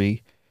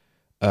Siri,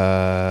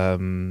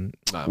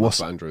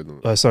 what's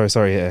Android?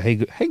 Sorry, yeah. Hey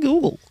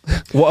Google,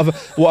 what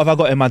have I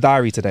got in my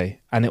diary today?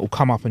 And it will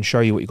come up and show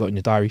you what you got in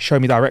your diary. Show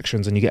me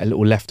directions, and you get a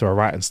little left or a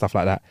right and stuff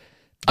like that.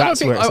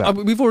 That's where it's at.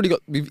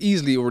 We've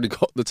easily already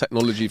got the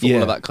technology for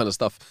all of that kind of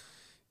stuff.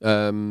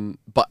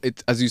 But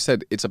it, as you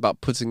said, it's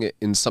about putting it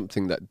in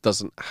something that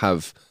doesn't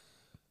have,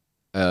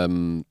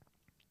 it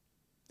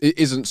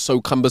isn't so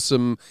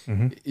cumbersome.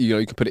 Mm-hmm. You know,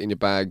 you can put it in your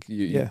bag.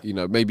 You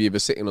know, maybe if you're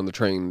sitting on the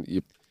train,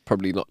 you're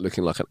probably not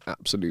looking like an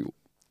absolute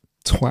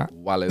twat.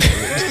 Wallet.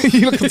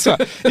 You look at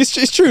that.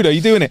 It's true though.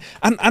 You're doing it,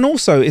 and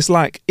also it's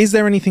like, is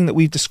there anything that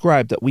we've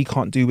described that we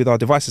can't do with our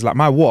devices? Like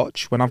my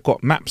watch, when I've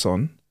got maps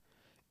on,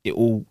 it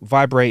will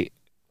vibrate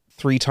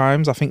 3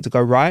 times, I think, to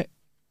go right,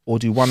 or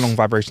do 1 long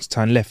vibration to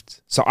turn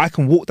left. So I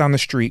can walk down the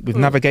street with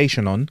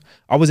navigation on.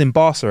 I was in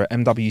Barca at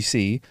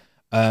MWC.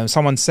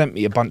 Someone sent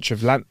me a bunch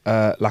of it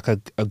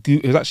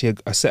was actually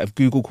a set of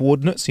Google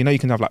coordinates. You know, you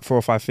can have like 4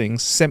 or 5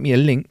 things. Sent me a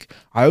link.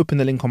 I opened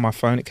the link on my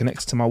phone. It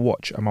connects to my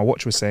watch, and my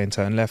watch was saying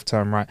turn left,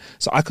 turn right.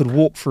 So I could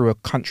walk through a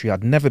country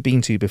I'd never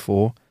been to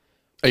before.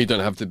 Oh, you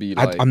don't have to be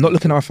like... I'm not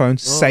looking at my phone.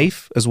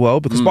 Safe as well,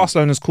 because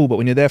Barcelona's cool, but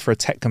when you're there for a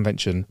tech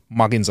convention,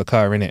 muggings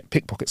occur, innit?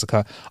 Pickpockets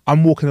occur.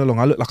 I'm walking along,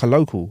 I look like a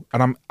local,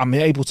 and I'm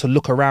able to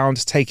look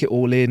around, take it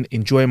all in,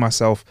 enjoy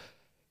myself.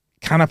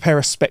 Can a pair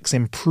of specs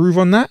improve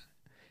on that?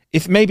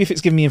 If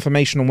it's giving me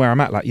information on where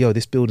I'm at, like, yo,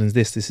 this building's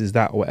this is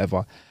that, or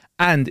whatever.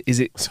 And is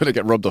it... So they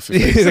get robbed off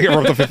your face. They get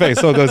robbed off your face.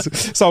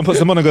 Someone puts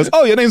them on and goes,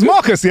 oh, your name's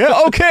Marcus, yeah?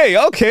 Okay.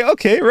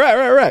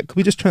 Right. Can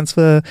we just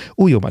transfer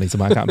all your money to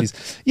my account,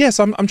 please? Yes,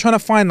 I'm trying to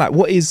find, like,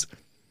 what is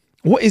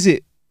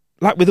it,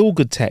 like with all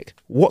good tech,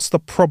 what's the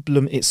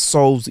problem it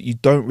solves that you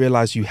don't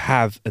realise you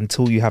have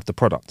until you have the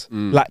product?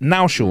 Like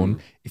now, Sean,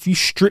 if you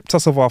stripped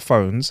us of our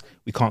phones,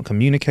 we can't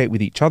communicate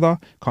with each other,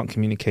 can't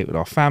communicate with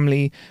our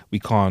family, we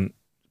can't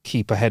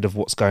keep ahead of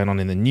what's going on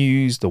in the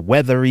news, the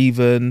weather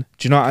even.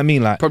 Do you know what I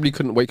mean? Like, probably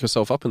couldn't wake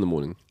yourself up in the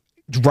morning.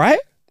 Right?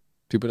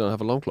 People don't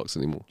have alarm clocks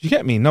anymore. Do you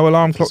get me? No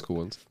alarm clock. Physical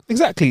ones.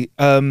 Exactly.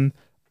 I'm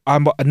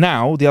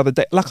now the other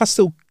day, like I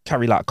still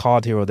carry like a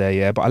card here or there,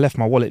 yeah, but I left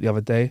my wallet the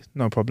other day,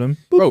 no problem.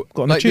 Boop, Bro,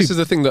 got on the like tube. this is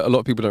the thing that a lot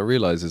of people don't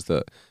realise, is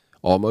that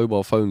our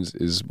mobile phones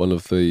is one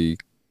of the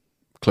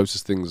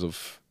closest things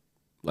of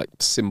like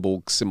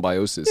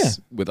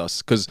symbiosis with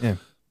us, because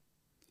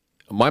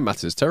my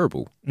maths is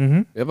terrible.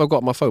 Mm-hmm. If I've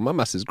got my phone, my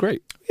maths is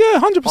great. Yeah,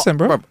 100%,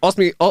 bro. Ask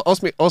me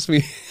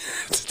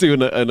to do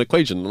an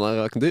equation, and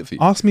I can do it for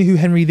you. Ask me who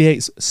Henry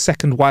VIII's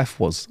second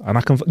wife was, and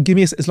I can give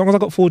me as long as I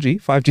got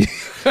 4G,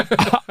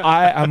 5G,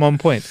 I am on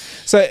point.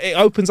 So it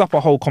opens up a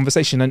whole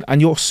conversation,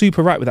 and you're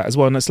super right with that as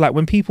well. And it's like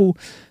when people,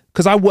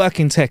 because I work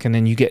in tech, and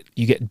then you get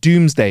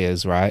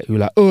doomsdayers, right? Who are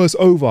like, oh, it's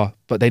over,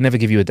 but they never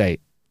give you a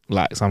date.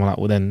 Like, so I'm like,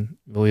 well, you're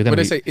going to when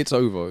they say it's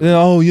over,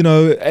 oh, you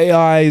know,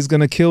 AI is going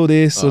to kill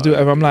this or do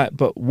whatever. I'm like,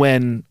 but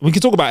when we can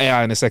talk about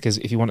AI in a second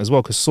if you want as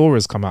well, because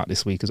Sora's come out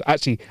this week. Because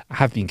actually, I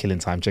have been killing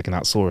time checking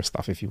out Sora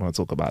stuff. If you want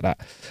to talk about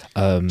that,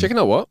 checking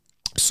out what?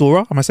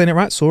 Sora, am I saying it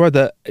right? Sora,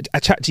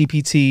 a chat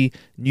GPT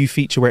new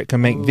feature where it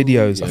can make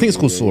videos. I think it's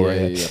called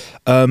Sora.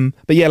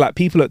 But yeah, like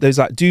there's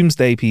like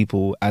doomsday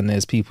people, and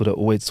there's people that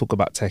always talk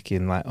about tech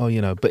in like, oh,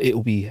 you know, but it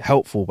will be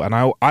helpful. And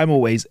I'm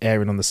always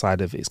erring on the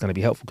side of it's going to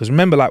be helpful, because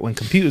remember, like when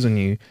computers are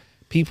new,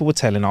 people were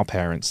telling our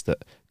parents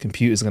that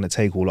computers are going to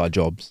take all our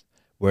jobs,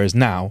 whereas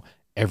now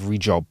every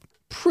job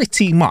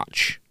pretty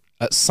much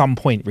at some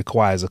point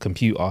requires a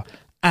computer.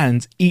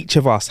 And each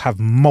of us have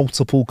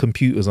multiple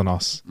computers on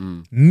us,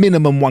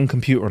 minimum 1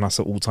 computer on us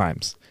at all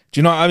times. Do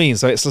you know what I mean?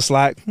 So it's just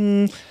like,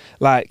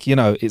 like, you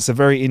know, it's a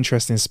very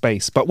interesting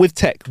space. But with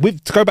tech,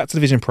 to go back to the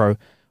Vision Pro,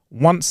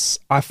 once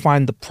I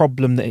find the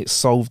problem that it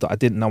solved that I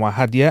didn't know I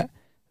had yet,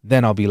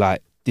 then I'll be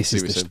like, this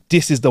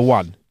is the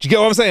one. Do you get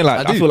what I'm saying?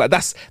 Like, I feel like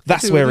that's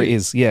where it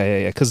is.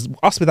 Yeah. Because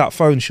us without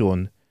phone,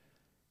 Sean,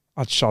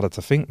 I'd shudder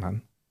to think,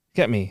 man.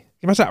 Get me?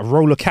 Imagine that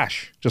roll of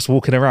cash just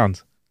walking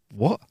around.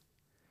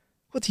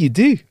 What do you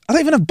do? I don't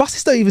even have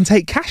buses that even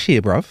take cash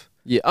here, bruv.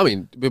 Yeah, I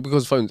mean,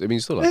 because phones, I mean, you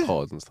still have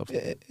cards and stuff.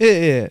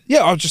 Yeah.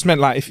 I just meant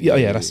like, true.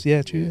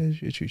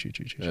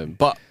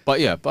 But I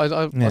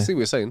see what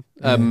you're saying.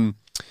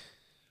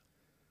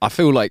 I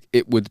feel like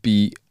it would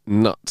be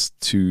nuts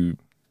to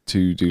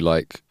do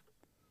like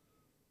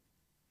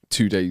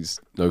 2 days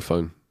no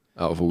phone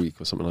out of a week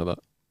or something like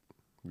that.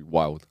 It'd be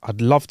wild. I'd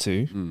love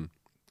to.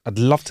 I'd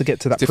love to get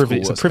to that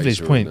privilege. It's a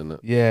privilege point.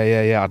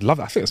 Yeah. I'd love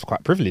that. I think it's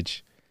quite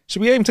privilege.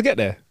 Should we aim to get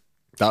there?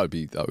 That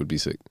would be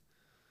sick.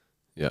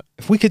 Yeah.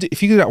 If you could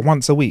do that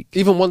once a week.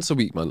 Even once a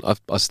week, man.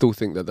 I still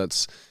think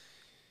that's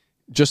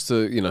just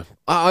to, you know,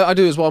 I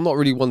do as well. I'm not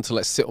really one to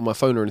like sit on my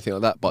phone or anything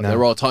like that, but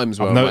there are times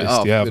where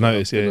I've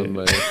noticed.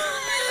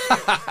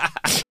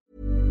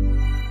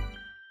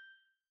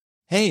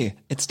 Hey,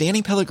 it's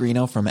Danny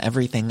Pellegrino from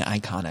Everything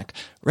Iconic.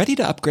 Ready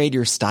to upgrade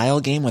your style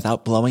game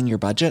without blowing your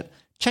budget?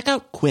 Check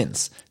out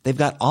Quince. They've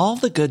got all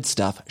the good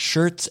stuff,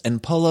 shirts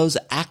and polos,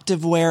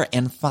 activewear,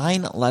 and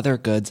fine leather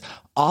goods,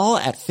 all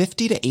at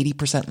 50 to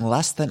 80%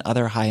 less than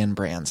other high-end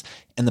brands.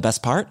 And the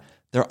best part?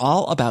 They're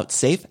all about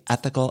safe,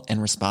 ethical,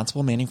 and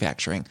responsible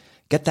manufacturing.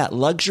 Get that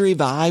luxury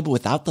vibe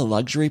without the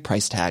luxury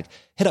price tag.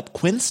 Hit up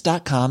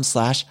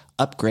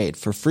quince.com/upgrade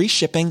for free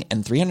shipping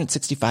and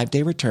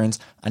 365-day returns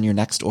on your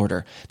next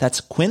order.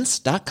 That's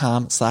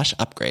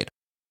quince.com/upgrade.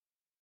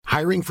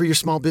 Hiring for your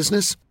small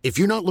business? If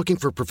you're not looking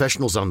for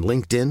professionals on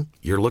LinkedIn,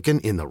 you're looking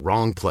in the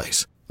wrong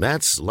place.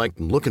 That's like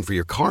looking for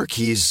your car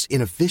keys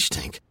in a fish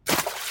tank.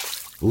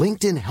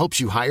 LinkedIn helps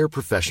you hire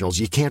professionals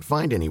you can't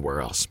find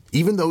anywhere else,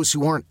 even those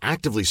who aren't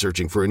actively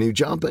searching for a new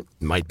job but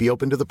might be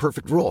open to the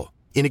perfect role.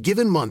 In a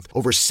given month,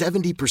 over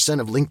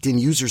 70% of LinkedIn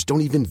users don't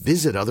even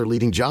visit other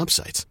leading job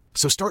sites.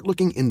 So start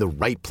looking in the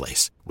right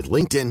place. With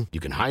LinkedIn, you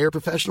can hire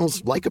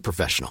professionals like a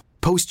professional.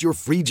 Post your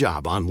free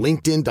job on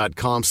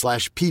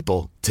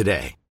linkedin.com/people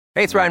today.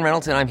 Hey, it's Ryan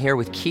Reynolds, and I'm here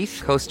with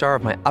Keith, co-star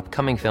of my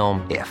upcoming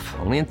film, If,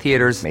 only in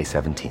theaters May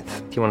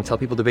 17th. Do you want to tell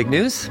people the big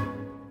news?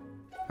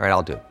 All right,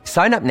 I'll do it.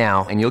 Sign up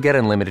now and you'll get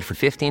unlimited for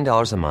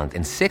 $15 a month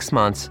and 6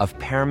 months of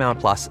Paramount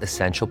Plus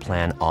Essential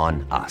Plan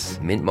on us.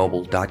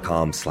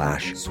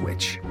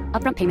 MintMobile.com/switch.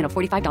 Upfront payment of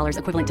 $45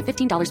 equivalent to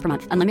 $15 per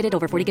month. Unlimited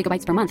over 40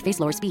 gigabytes per month.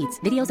 Face lower speeds.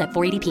 Videos at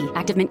 480p.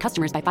 Active Mint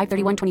customers by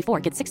 531.24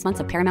 get 6 months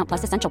of Paramount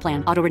Plus Essential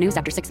Plan. Auto renews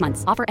after 6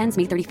 months. Offer ends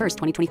May 31st,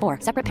 2024.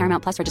 Separate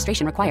Paramount Plus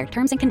registration required.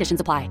 Terms and conditions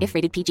apply if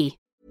rated PG.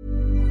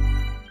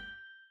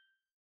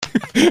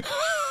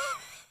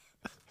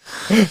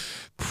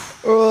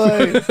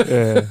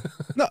 Yeah.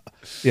 No,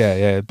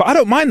 yeah. But I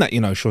don't mind that,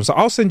 Sean. So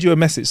I'll send you a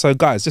message. So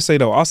guys, just so you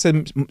know, I'll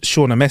send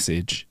Sean a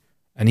message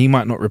and he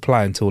might not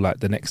reply until like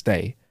the next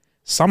day.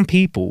 Some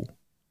people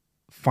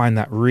find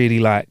that really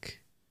like.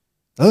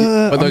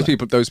 But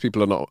those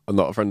people are not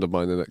a friend of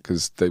mine, innit?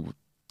 Because they would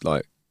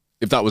like,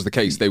 if that was the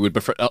case, they would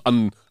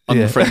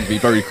unfriend me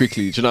very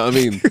quickly. Do you know what I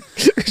mean?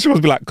 Sean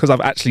would be like, because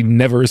I've actually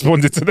never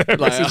responded to their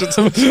messages.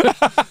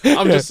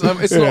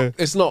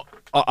 It's not.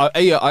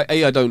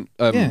 I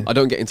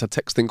don't get into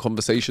texting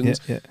conversations.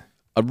 Yeah.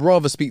 I'd much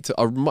rather speak to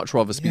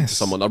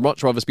someone. I'd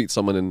much rather speak to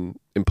someone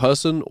in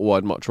person, or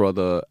I'd much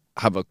rather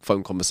have a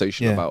phone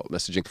conversation about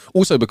messaging.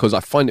 Also, because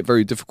I find it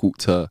very difficult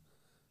to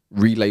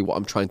relay what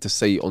I'm trying to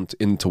say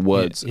into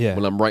words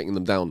when I'm writing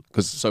them down,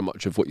 because so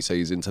much of what you say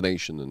is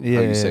intonation and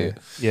how you say it.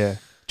 Yeah,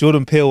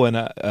 Jordan Peele and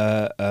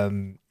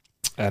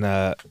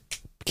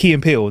Key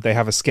and Peele, they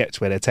have a sketch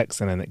where they're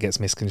texting and it gets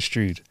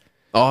misconstrued.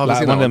 Oh,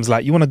 like one of them's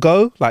like, "You want to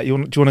go? Like, do you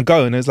want to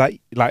go?" And it's like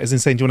as in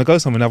saying, "Do you want to go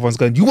somewhere?" And everyone's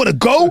going, "You want to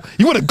go?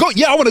 You want to go?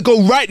 Yeah, I want to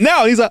go right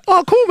now." And he's like,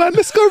 "Oh, cool, man,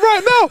 let's go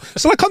right now.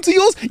 Shall I come to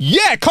yours?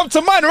 Yeah, come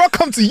to mine, or I'll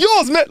come to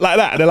yours, man." Like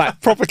that, and they're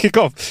like proper kick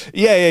off.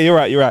 Yeah, you're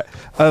right.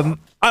 Bruv,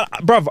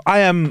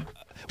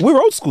 we're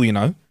old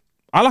school,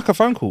 I like a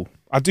phone call.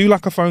 I do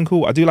like a phone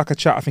call. I do like a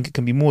chat. I think it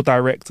can be more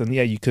direct, and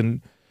you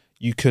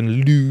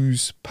can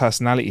lose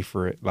personality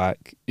for it.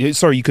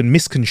 You can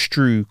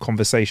misconstrue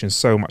conversations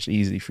so much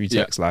easily through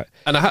text.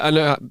 And I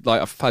know,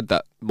 I've had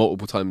that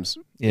multiple times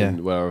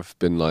where I've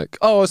been like,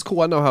 "Oh, it's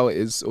cool, I know how it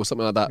is," or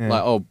something like that.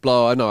 Like, "Oh,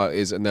 blah, I know how it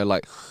is," and they're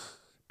like,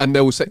 and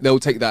they'll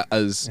take that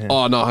as,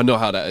 "Oh no, I know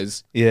how that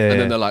is." And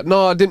then they're like,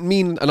 "No, I didn't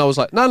mean," and I was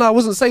like, "No, I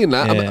wasn't saying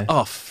that." I'm like,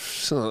 "Oh,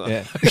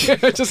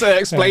 just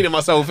explaining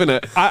myself,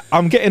 innit?"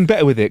 I'm getting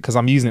better with it because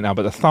I'm using it now.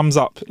 But the thumbs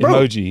up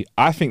emoji,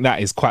 I think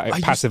that is quite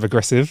passive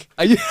aggressive.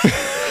 Go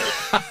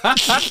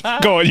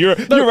on, you're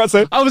about to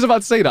say. I was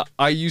about to say that.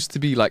 I used to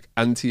be like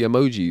anti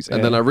emojis,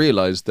 and then I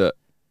realised that,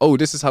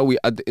 this is how we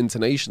add the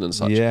intonation and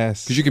such.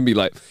 Yes, because you can be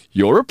like,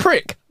 "You're a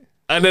prick,"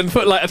 and then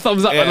put like a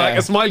thumbs up and like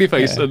a smiley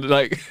face and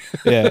like.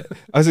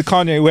 As a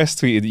Kanye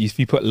West tweeted, if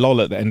you put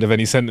 "lol" at the end of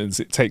any sentence,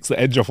 it takes the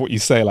edge off what you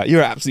say. Like,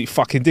 "You're an absolute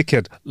fucking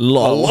dickhead."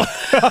 Lol.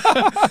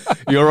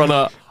 Your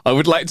Honour, I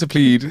would like to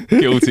plead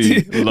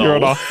guilty. Lol. Your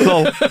Honour,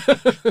 lol.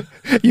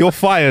 You're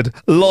fired.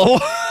 Lol.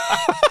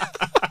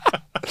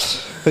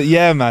 But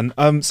yeah, man.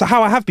 So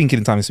how I have been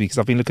killing time this week is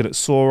I've been looking at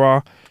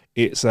Sora.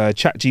 It's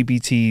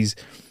ChatGPT's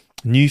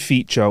new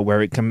feature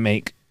where it can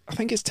make, I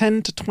think it's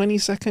 10 to 20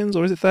 seconds,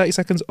 or is it 30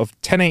 seconds of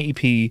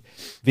 1080p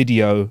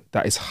video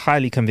that is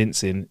highly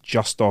convincing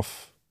just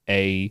off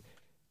a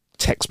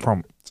text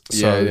prompt.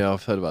 So, yeah,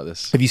 I've heard about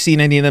this. Have you seen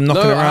any of them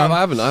knocking around? No,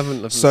 I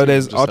haven't. So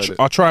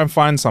I'll try and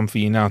find some for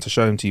you now to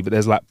show them to you. But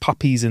there's like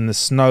puppies in the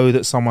snow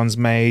that someone's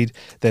made.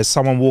 There's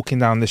someone walking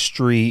down the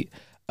street.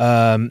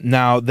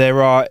 Now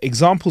there are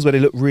examples where they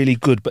look really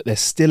good, but they're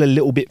still a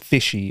little bit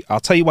fishy. I'll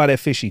tell you why they're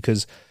fishy,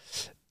 because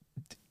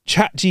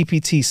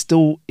ChatGPT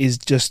still is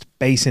just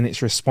basing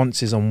its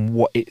responses on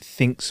what it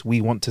thinks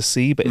we want to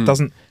see, but it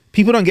doesn't.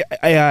 People don't get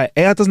AI.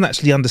 AI doesn't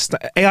actually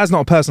understand. AI is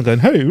not a person going,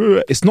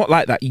 "Hey," it's not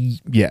like that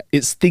yet.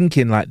 It's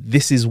thinking like,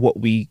 this is what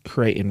we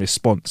create in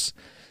response.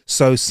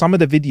 So some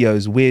of the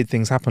videos, weird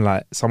things happen,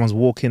 like someone's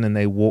walking and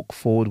they walk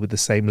forward with the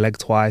same leg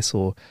twice,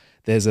 or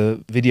there's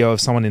a video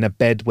of someone in a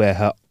bed where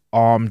her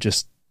arm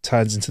just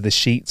turns into the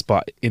sheets,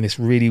 but in this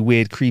really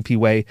weird, creepy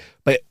way.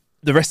 But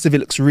the rest of it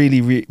looks really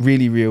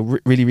real.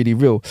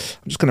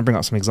 I'm just going to bring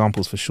up some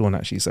examples for Sean,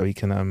 actually, so he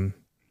can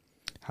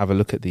have a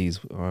look at these.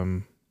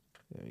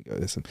 There we go.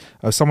 Listen,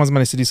 someone's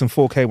managed to do some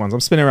 4K ones. I'm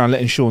spinning around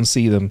letting Sean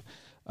see them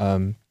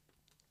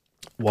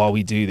while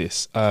we do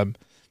this.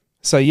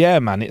 So yeah,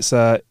 man, it's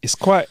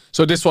quite.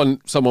 So this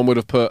one, someone would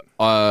have put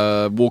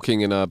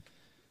walking in a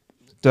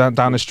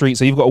down the street.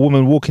 So you've got a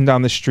woman walking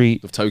down the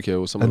street of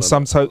Tokyo or something.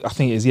 And I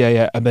think it is,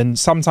 yeah. And then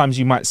sometimes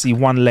you might see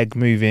one leg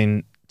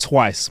moving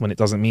twice when it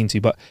doesn't mean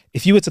to. But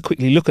if you were to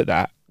quickly look at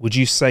that, would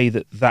you say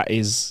that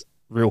is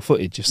real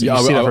footage? You see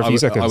that for a few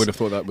seconds. I would have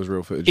thought that was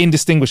real footage.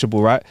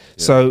 Indistinguishable, right?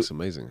 Yeah, so it's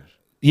amazing.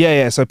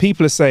 Yeah. So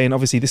people are saying,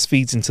 obviously, this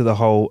feeds into the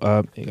whole.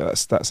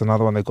 That's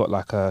another one. They've got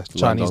like a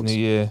Chinese New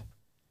Year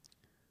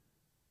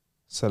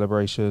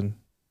celebration.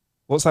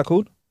 What's that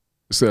called?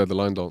 It's the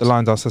line dance. The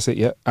line dance. That's it.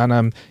 Yeah.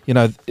 And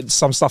it's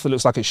some stuff that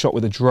looks like it's shot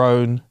with a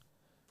drone.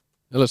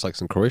 It looks like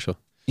it's in Croatia.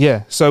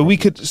 Yeah. So we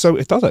could. So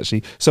it does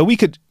actually. So we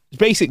could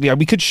basically.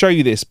 We could show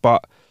you this,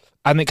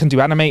 and it can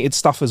do animated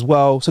stuff as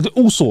well. So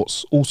all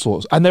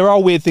sorts. And there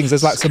are weird things.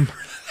 There's like some.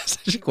 It's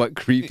actually quite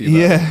creepy.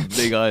 Yeah.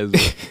 Big eyes.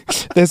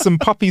 There's some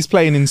puppies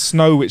playing in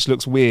snow, which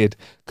looks weird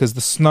because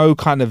the snow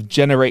kind of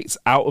generates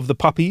out of the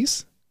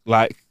puppies,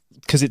 like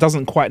because it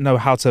doesn't quite know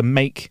how to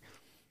make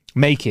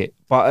it.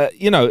 But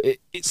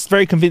it's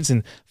very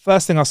convincing.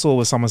 First thing I saw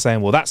was someone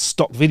saying, "Well, that's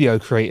stock video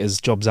creators'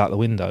 jobs out the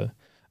window,"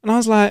 and I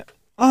was like,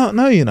 "Oh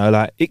no,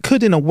 like it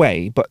could in a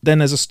way, but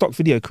then as a stock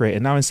video creator,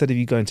 now instead of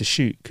you going to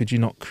shoot, could you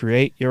not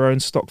create your own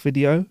stock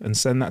video and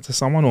send that to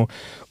someone,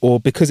 or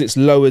because it's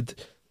lowered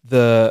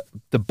the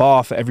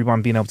bar for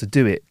everyone being able to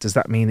do it, does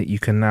that mean that you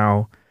can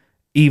now,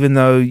 even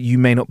though you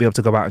may not be able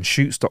to go out and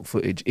shoot stock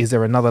footage, is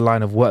there another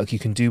line of work you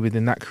can do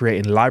within that,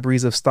 creating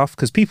libraries of stuff?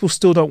 Because people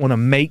still don't want to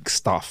make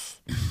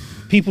stuff.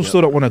 People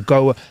still don't want to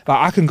go, like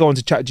I can go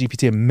into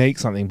ChatGPT and make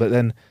something, but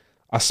then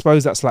I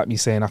suppose that's like me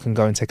saying I can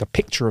go and take a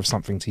picture of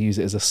something to use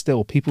it as a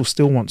still. People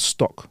still want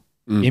stock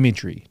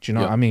imagery. Do you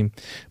know what I mean?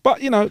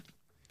 But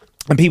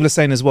and people are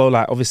saying as well,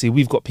 like obviously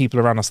we've got people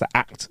around us that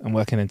act and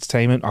work in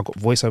entertainment. I've got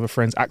voiceover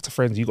friends, actor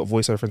friends. You've got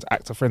voiceover friends,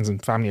 actor friends,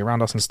 and family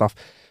around us and stuff.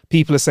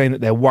 People are saying that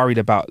they're worried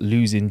about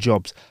losing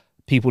jobs.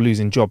 People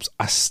losing jobs.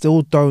 I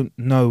still don't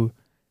know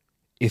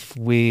if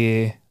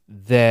we're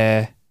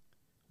there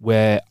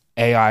where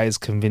AI has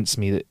convinced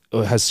me that,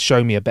 or has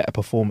shown me a better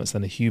performance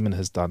than a human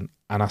has done.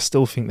 And I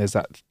still think there's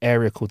that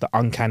area called the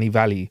uncanny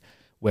valley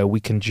where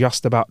we can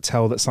just about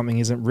tell that something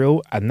isn't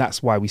real, and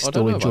that's why we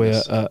still enjoy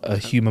a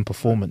human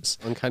performance.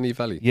 Uncanny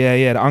valley.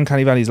 Yeah. The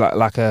uncanny valley is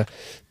like the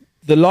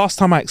last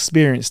time I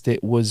experienced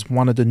it was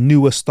one of the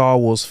newer Star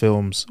Wars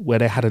films where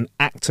they had an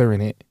actor in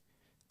it,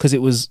 because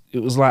it was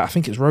like, I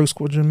think it's Rogue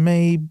Squadron,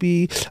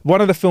 maybe one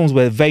of the films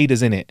where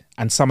Vader's in it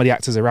and some of the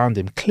actors around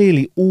him.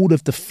 Clearly, all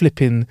of the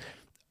flipping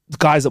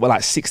guys that were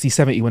like 60,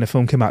 70 when the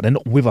film came out, they're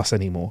not with us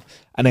anymore,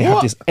 and they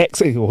have this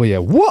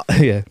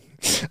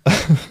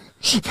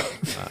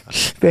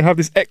they have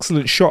this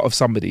excellent shot of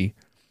somebody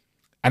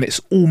and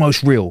it's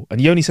almost real, and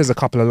he only says a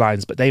couple of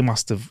lines, but they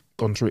must have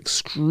gone through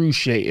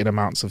excruciating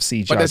amounts of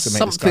CGI. But there's to make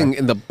something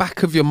in the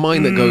back of your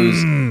mind that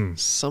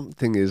goes,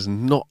 something is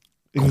not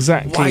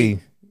exactly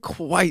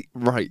quite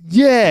right.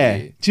 Yeah.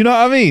 Do you know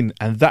what I mean?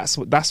 And that's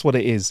what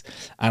it is.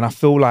 And I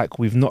feel like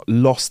we've not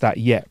lost that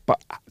yet.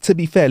 But to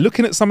be fair,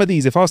 looking at some of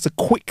these, if I was to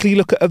quickly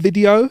look at a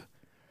video,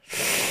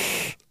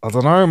 I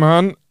don't know,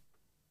 man.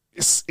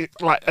 It's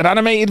like an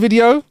animated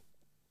video.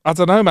 I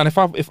don't know, man.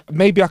 If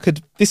maybe I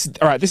could. This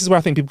is where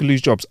I think people could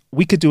lose jobs.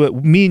 We could do it.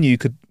 Me and you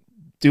could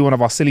do one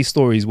of our silly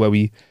stories where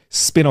we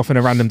spin off in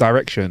a random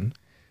direction,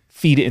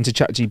 feed it into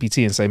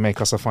ChatGPT, and say,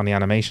 make us a funny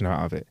animation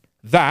out of it.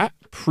 That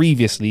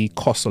previously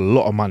costs a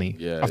lot of money.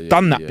 I've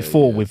done that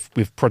before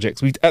with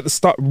projects. We at the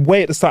start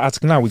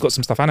of now, we've got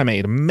some stuff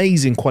animated,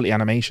 amazing quality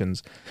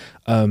animations.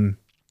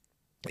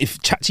 If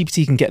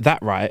ChatGPT can get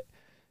that right,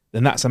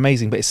 then that's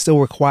amazing, but it still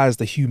requires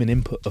the human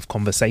input of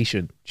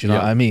conversation. Do you know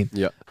what I mean?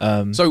 Yeah.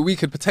 So we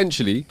could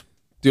potentially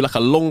do like a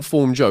long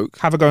form joke.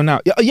 Have a go now.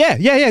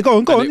 Yeah. Go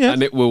on.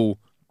 And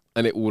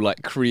it will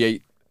like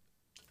create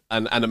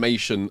an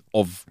animation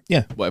of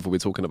whatever we're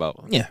talking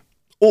about. Yeah.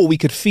 Or we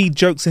could feed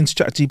jokes into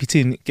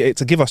ChatGPT and get it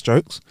to give us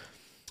jokes,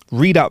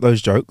 read out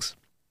those jokes,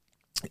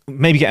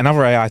 maybe get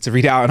another AI to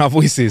read it out in our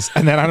voices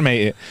and then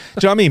animate it.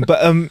 Do you know what I mean? But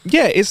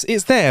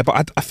it's there.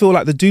 But I feel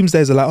like the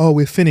doomsdays are like, oh,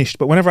 we're finished.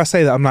 But whenever I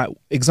say that, I'm like,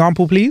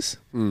 example, please.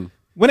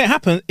 When it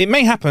happens, it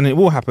may happen, it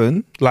will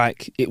happen.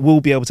 Like, it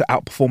will be able to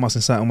outperform us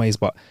in certain ways.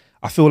 But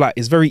I feel like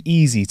it's very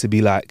easy to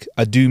be like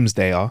a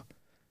doomsdayer,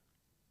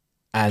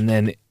 and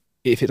then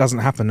if it doesn't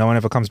happen, no one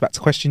ever comes back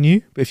to question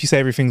you. But if you say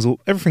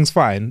everything's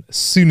fine, as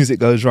soon as it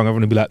goes wrong,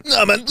 everyone will be like,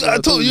 no man, I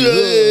told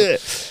you.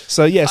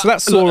 So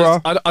that's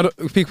Sora.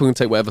 People can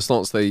take whatever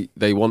stance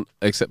they want,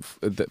 except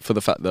for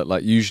the fact that,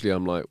 like, usually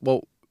I'm like,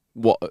 well,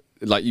 what,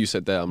 like you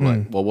said there, I'm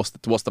like, well, what's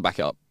to back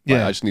it up?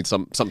 Like, I just need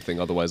something,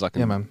 otherwise I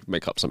can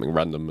make up something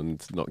random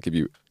and not give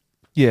you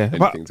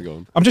anything to go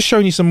on. I'm just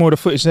showing you some more of the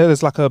footage there.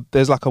 There's like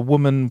a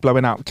woman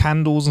blowing out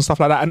candles and stuff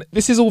like that. And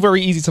this is all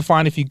very easy to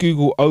find if you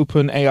Google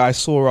OpenAI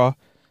Sora.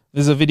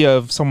 There's a video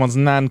of someone's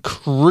nan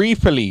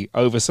creepily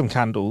over some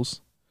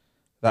candles.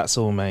 That's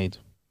all made.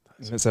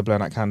 It's her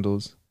blowing out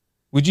candles.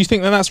 Would you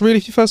think that that's real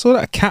if you first saw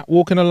that? A cat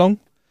walking along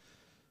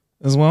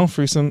as well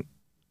through some.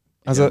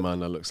 Man,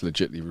 that looks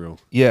legitly real.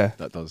 Yeah,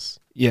 that does.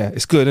 Yeah,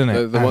 it's good, isn't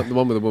it? The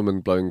one with the woman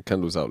blowing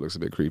candles out looks a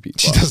bit creepy.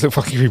 She does look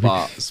fucking creepy.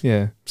 But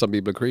yeah, some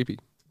people are creepy.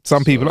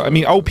 Some people, I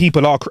mean, old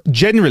people are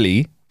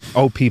generally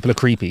old people are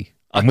creepy.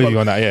 I'm with you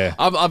on that. Yeah,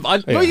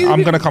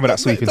 I'm gonna come with that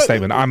sweeping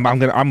statement. I'm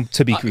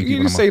to be creepy.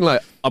 You're saying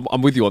like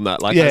I'm with you on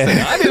that. Like,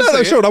 yeah, I didn't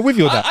say sure, I'm with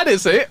you on that. I didn't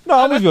say it. No,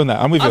 I'm with you on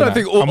that. I'm with you. I don't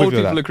think all old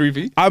people are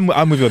creepy.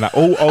 I'm with you on that.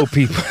 All old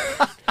people,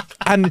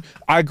 and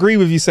I agree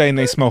with you saying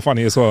they smell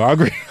funny as well. I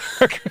agree.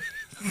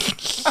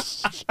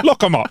 Lock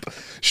them up,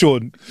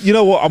 Sean. You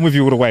know what? I'm with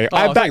you all the way.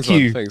 I back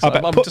you.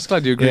 I'm just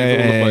glad you agree with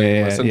all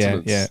of my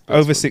sentiments. Yeah.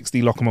 Over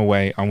 60, lock them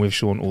away. I'm with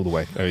Sean all the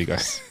way. There you go.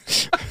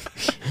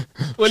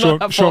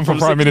 Sean from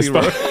Prime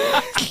Minister.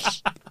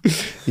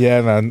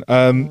 Yeah,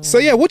 man. So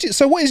yeah, what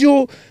is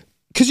your?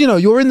 Because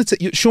you're in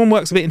the Sean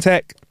works a bit in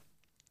tech,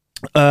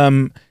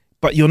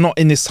 but you're not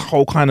in this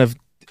whole kind of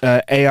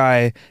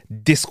AI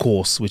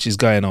discourse which is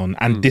going on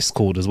and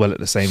Discord as well at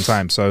the same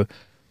time. So.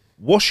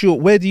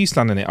 Where do you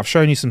stand in it? I've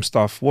shown you some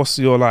stuff. What's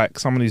your, like,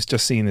 someone who's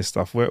just seen this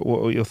stuff? What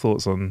are your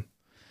thoughts on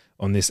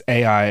this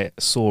AI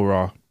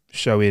Sora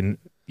showing,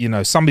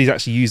 somebody's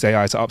actually used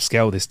AI to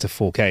upscale this to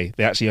 4K.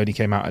 They actually only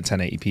came out at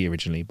 1080p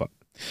originally, but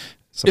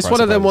it's one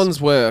of them ones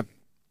where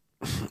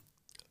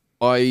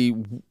I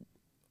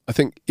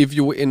think if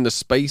you were in the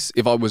space,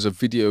 if I was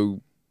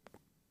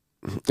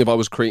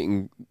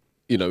creating,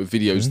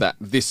 videos that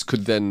this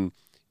could then,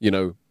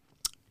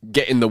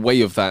 get in the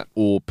way of that,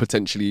 or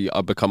potentially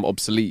I become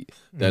obsolete,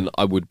 then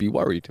I would be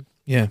worried.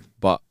 Yeah.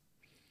 But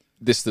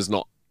this does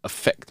not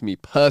affect me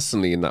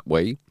personally in that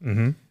way.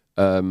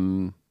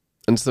 And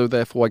so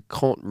therefore I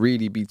can't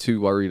really be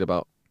too worried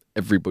about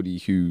everybody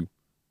who,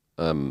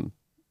 I don't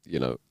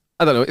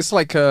know. It's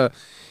like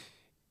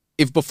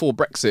if before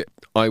Brexit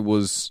I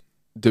was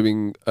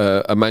doing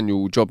a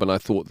manual job and I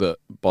thought that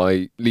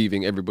by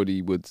leaving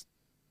everybody would,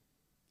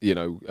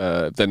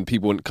 then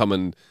people wouldn't come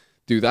and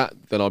do that,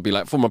 then I'll be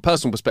like, from a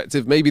personal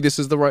perspective, maybe this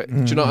is the right.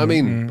 Do you know what I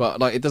mean? But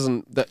like, it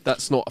doesn't.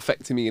 That's not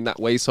affecting me in that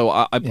way.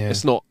 So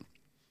it's not.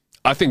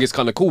 I think it's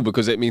kind of cool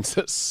because it means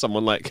that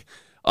someone like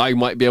I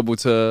might be able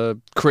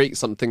to create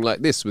something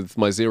like this with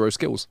my zero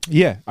skills.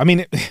 Yeah, I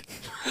mean,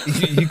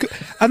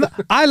 and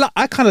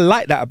I kind of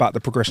like that about the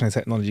progression of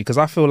technology, because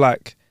I feel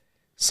like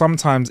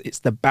sometimes it's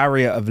the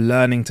barrier of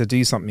learning to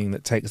do something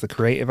that takes the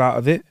creative out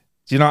of it.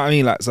 Do you know what I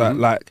mean? Like, so,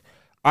 like,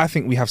 I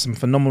think we have some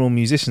phenomenal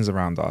musicians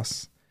around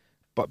us.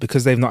 But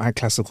because they've not had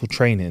classical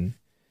training,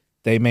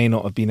 they may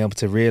not have been able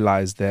to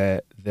realize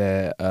their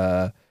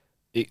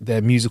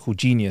musical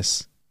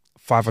genius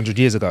 500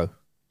 years ago.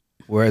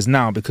 Whereas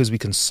now, because we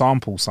can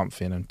sample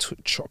something and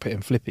chop it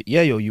and flip it,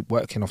 you're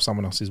working off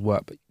someone else's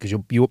work, but because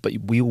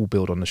we all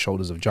build on the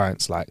shoulders of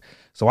giants. Like,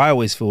 so I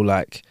always feel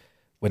like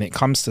when it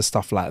comes to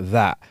stuff like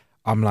that,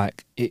 I'm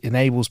like, it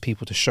enables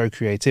people to show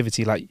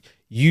creativity. Like,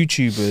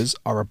 YouTubers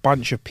are a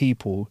bunch of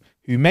people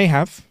who may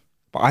have.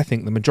 But I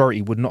think the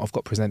majority would not have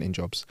got presenting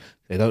jobs.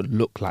 They don't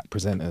look like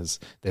presenters.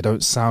 They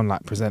don't sound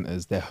like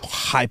presenters. They're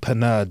hyper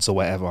nerds or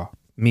whatever.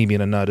 Me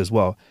being a nerd as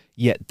well.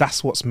 Yet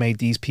that's what's made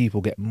these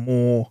people get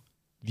more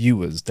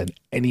viewers than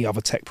any other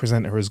tech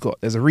presenter has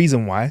got. There's a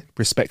reason why,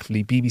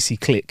 respectfully, BBC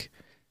Click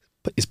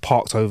is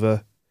parked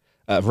over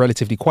a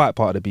relatively quiet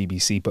part of the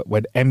BBC. But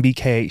when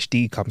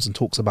MBKHD comes and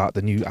talks about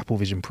the new Apple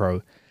Vision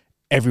Pro,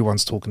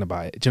 everyone's talking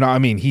about it. Do you know what I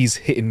mean? He's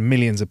hitting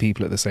millions of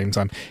people at the same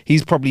time.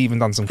 He's probably even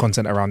done some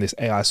content around this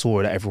AI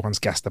Sora that everyone's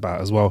gassed about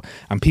as well.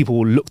 And people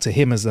will look to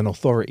him as an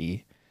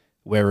authority.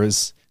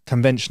 Whereas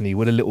conventionally,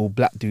 with a little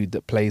black dude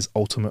that plays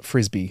ultimate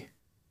frisbee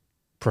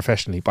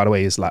professionally, by the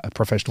way, is like a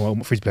professional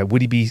ultimate frisbee player,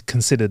 would he be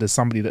considered as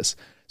somebody that's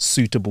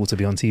suitable to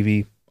be on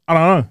TV? I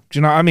don't know. Do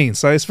you know what I mean?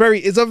 So it's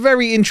a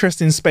very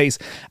interesting space.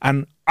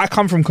 And I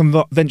come from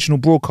conventional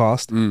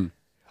broadcast.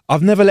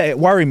 I've never let it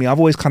worry me. I've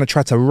always kind of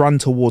tried to run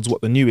towards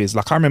what the new is.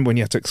 Like, I remember when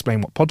you had to explain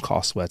what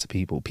podcasts were to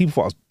people. People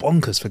thought I was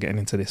bonkers for getting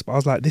into this. But I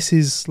was like, this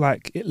is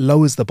like, it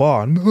lowers the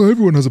bar. And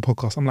everyone has a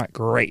podcast. I'm like,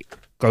 great,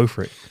 go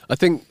for it. I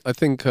think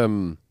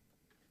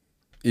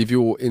if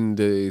you're in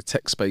the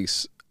tech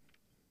space,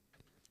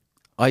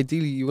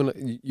 ideally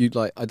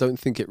I don't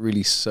think it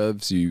really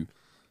serves you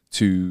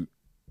to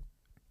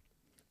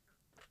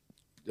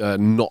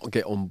not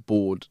get on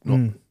board,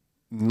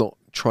 not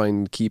try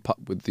and keep up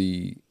with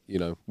the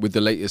with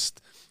the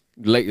latest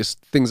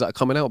things that are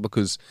coming out,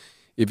 because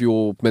if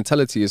your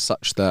mentality is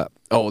such that,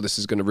 this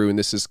is going to ruin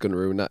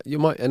that, you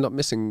might end up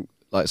missing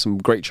like some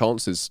great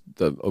chances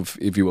of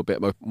if you were a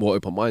bit more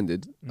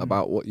open-minded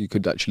about what you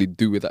could actually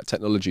do with that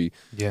technology.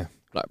 Yeah,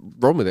 like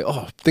run with it.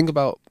 Think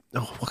about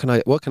how can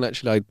I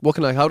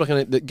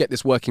get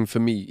this working for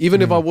me?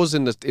 Even if I was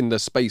in the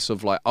space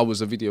of like I was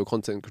a video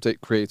content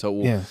creator,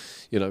 or yeah,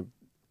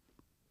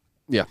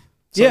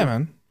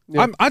 man.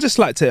 Yeah.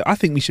 I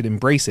think we should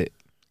embrace it.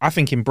 I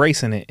think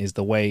embracing it is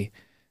the way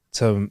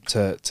to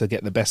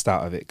get the best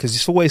out of it. Because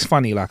it's always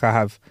funny. Like, I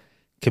have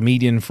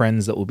comedian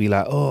friends that will be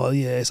like, oh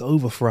yeah, it's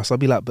over for us. I'll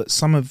be like, but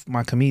some of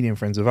my comedian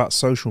friends, without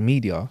social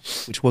media,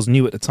 which was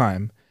new at the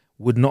time,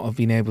 would not have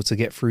been able to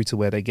get through to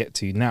where they get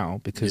to now,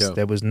 because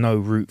there was no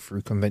route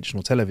through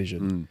conventional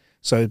television.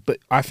 So, but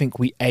I think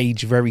we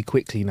age very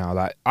quickly now.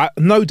 Like,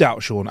 no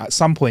doubt, Sean, at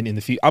some point in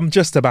the future, I'm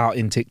just about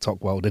in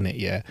TikTok world, innit?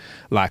 Yeah.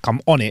 Like,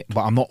 I'm on it,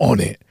 but I'm not on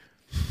it.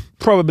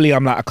 Probably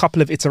I'm like a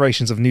couple of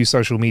iterations of new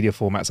social media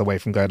formats away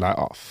from going like,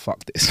 oh,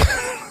 fuck this.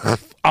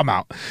 I'm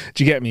out.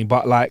 Do you get me?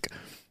 But like,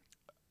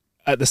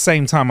 at the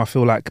same time, I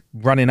feel like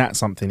running at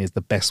something is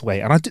the best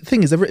way. And the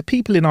thing is, there are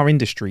people in our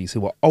industries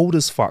who are old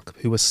as fuck,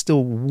 who are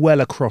still well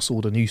across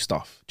all the new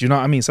stuff. Do you know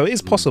what I mean? So it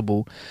is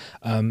possible.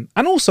 And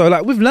also,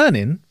 like, with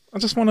learning, I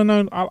just want to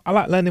know, I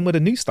like learning where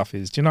the new stuff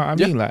is. Do you know what I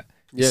mean? Like,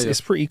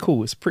 it's pretty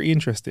cool. It's pretty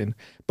interesting.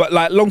 But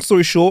like, long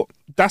story short,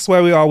 that's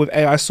where we are with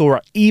AI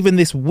Sora. Even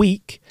this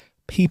week,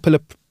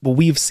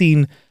 we've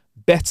seen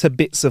better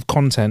bits of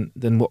content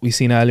than what we've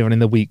seen earlier on in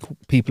the week.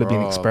 People have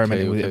been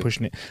experimenting with it and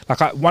pushing it. Like,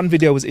 one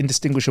video was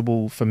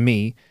indistinguishable for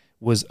me,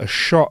 was a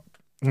shot.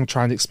 I'm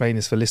trying to explain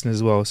this for listeners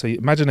as well. So you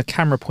imagine a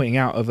camera pointing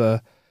out of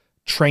a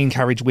train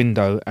carriage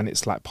window and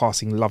it's like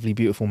passing lovely,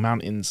 beautiful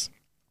mountains.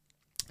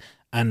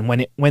 And when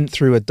it went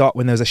through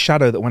when there was a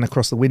shadow that went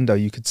across the window,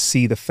 you could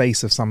see the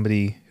face of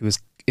somebody who was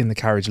in the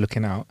carriage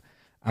looking out.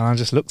 And I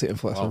just looked at it and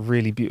thought, that's a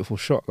really beautiful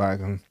shot. Like,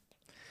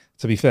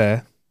 to be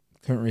fair,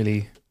 couldn't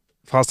really.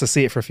 If I was to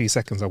see it for a few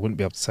seconds, I wouldn't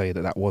be able to say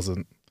that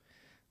wasn't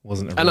a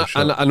real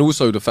shot. And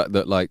also the fact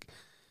that like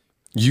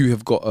you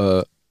have got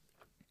a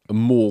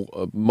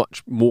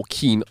much more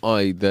keen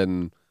eye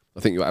than I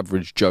think your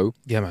average Joe.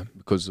 Yeah, man.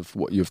 Because of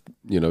what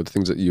the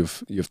things that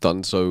you've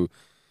done. So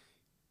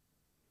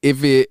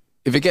if it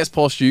gets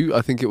past you,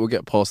 I think it will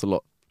get past a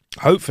lot.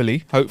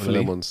 Hopefully. Oh,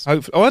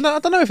 I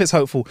don't know if it's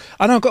hopeful.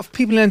 I know I've got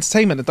people in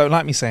entertainment that don't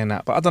like me saying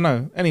that, but I don't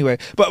know. Anyway,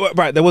 but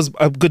right, there was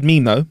a good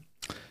meme though.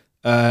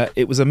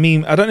 It was a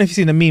meme. I don't know if you've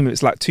seen a meme.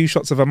 It's like two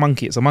shots of a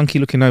monkey. It's a monkey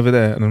looking over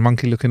there and a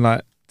monkey looking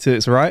like to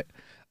its right.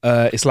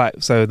 It's like,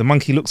 so the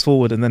monkey looks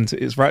forward and then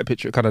to its right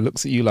picture, it kind of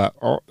looks at you like,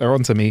 oh, they're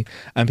onto me.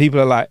 And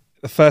people are like,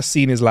 the first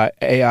scene is like,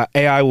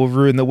 AI will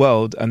ruin the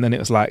world. And then it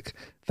was like,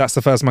 that's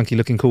the first monkey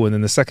looking cool. And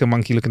then the second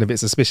monkey looking a bit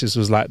suspicious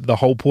was like, the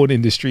whole porn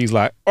industry is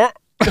like, oh,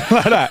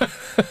 like that.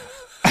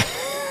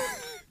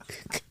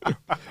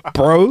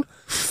 Bro,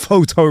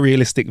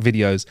 photorealistic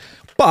videos.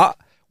 But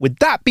with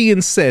that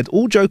being said,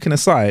 all joking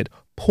aside,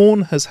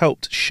 porn has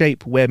helped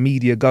shape where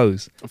media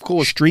goes. Of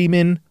course.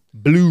 Streaming,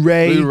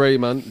 Blu-ray,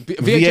 man.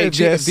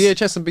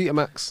 VHS and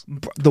Betamax.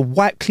 The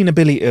wipe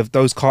cleanability of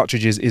those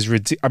cartridges is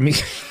ridiculous. I mean,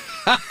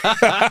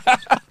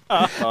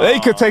 they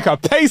could take a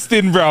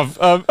pasting, bruv.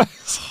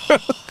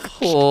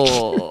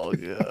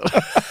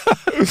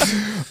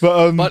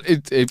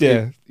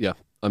 But yeah.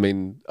 I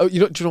mean, do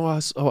you know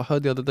what I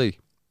heard the other day?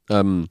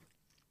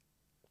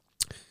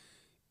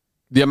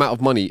 The amount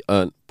of money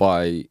earned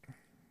by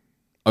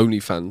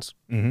OnlyFans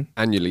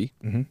annually.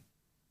 Mm-hmm.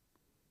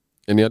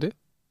 Any idea?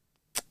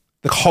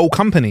 The whole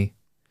company.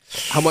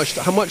 How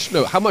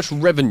much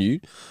revenue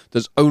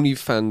does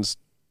OnlyFans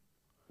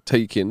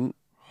take in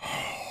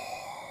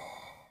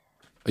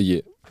a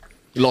year?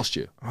 Last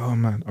year. Oh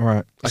man, all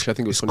right. Actually, I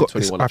think it was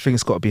 2021. I think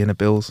it's got to be in the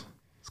bills.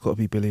 It's got to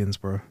be billions,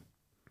 bro.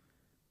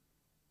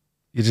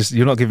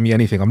 You're not giving me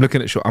anything. I'm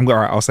looking at I'm all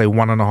right. I'll say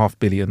 1.5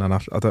 billion, and I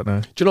don't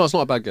know. Do you know it's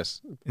not a bad guess?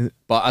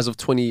 But as of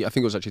I think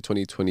it was actually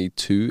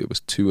 2022. It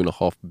was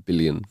 $2.5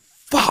 billion.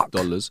 Fuck.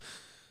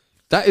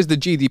 That is the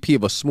GDP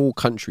of a small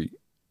country,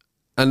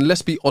 and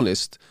let's be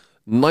honest,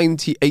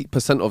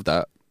 98% of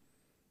that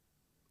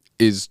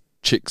is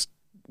chicks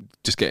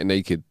just getting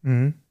naked,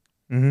 and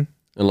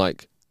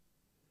like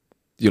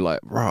you're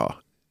like, rah.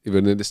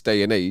 Even in this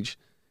day and age,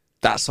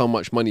 that's how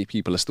much money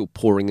people are still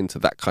pouring into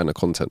that kind of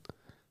content,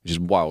 which is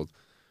wild.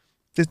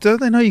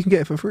 Don't they know you can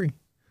get it for free?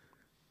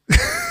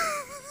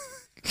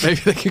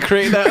 Maybe they can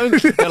create their own.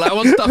 They're like, I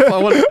want stuff. I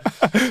want.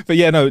 But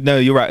yeah, no,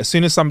 you're right. As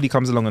soon as somebody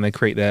comes along and they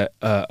create their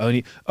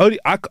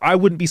I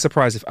wouldn't be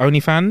surprised if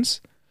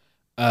OnlyFans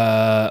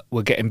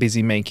were getting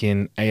busy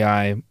making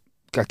AI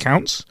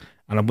accounts,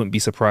 and I wouldn't be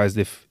surprised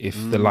if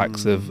the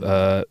likes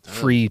of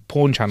free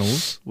porn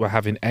channels were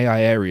having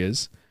AI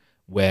areas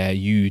where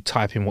you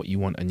type in what you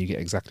want and you get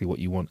exactly what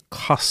you want,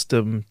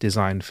 custom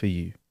designed for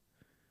you.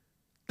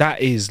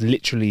 That is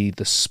literally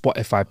the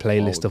Spotify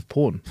playlist of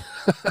porn.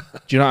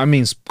 Do you know what I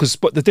mean? Because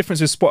the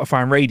difference with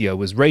Spotify and radio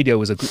was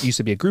used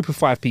to be a group of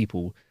 5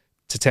 people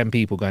to 10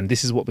 people going,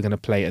 this is what we're going to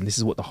play and this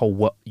is what the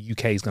whole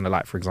UK is going to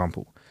like, for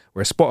example.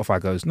 Whereas Spotify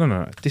goes,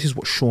 no, this is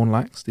what Sean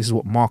likes, this is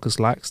what Marcus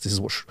likes, this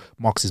is what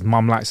Marcus's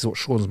mum likes, this is what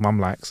Sean's mum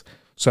likes.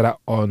 So that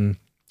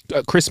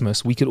at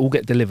Christmas, we could all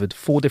get delivered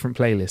 4 different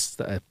playlists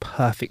that are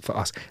perfect for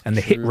us. And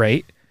the hit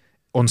rate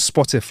on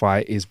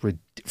Spotify is,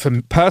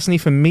 personally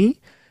for me,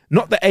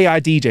 not the AI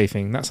DJ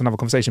thing, that's another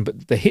conversation,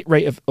 but the hit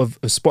rate of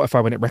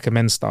Spotify when it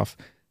recommends stuff,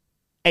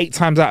 8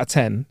 times out of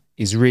 10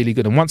 is really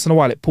good. And once in a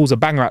while it pulls a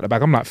banger out the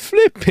bag. I'm like,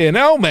 flipping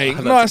hell,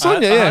 mate. Nice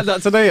on you, yeah. I had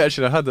that today,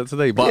 actually. I had that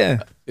today.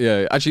 But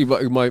yeah, actually,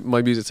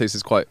 my music taste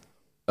is quite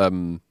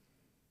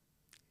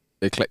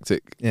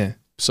eclectic. Yeah.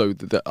 So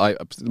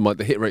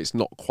the hit rate's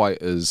not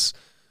quite as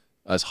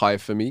high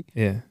for me.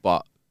 Yeah.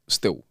 But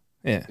still.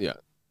 Yeah. Yeah.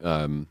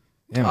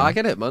 Yeah, I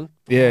get it, man.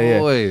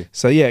 Yeah.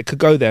 So yeah, it could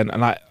go then.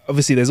 And like,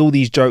 obviously there's all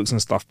these jokes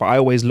and stuff, but I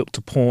always look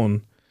to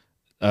porn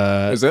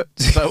Is it?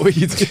 Is that what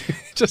you do?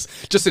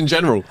 just in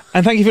general.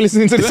 And thank you for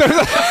listening to this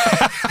episode.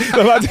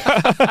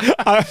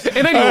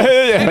 In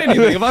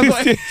anything. Have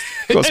I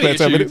got spare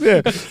 10 minutes?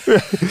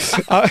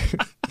 Yeah.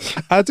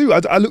 I do.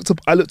 I look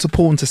to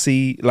porn to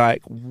see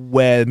like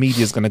where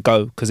media is going to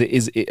go, because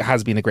it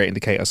has been a great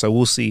indicator. So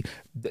we'll see.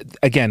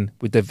 Again,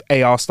 with the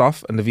AR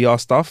stuff and the VR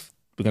stuff,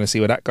 we're going to see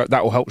where that goes.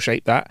 That will help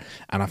shape that,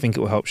 and I think it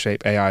will help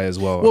shape AI as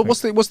well. Well,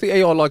 what's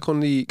the AR like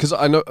on the? Because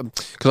I know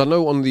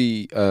on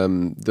the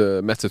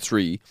Meta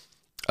 3,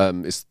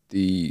 it's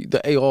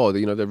the AR.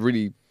 They've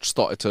really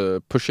started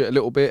to push it a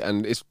little bit,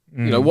 and it's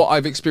what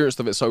I've experienced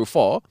of it so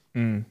far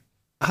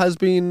has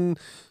been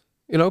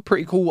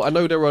pretty cool. I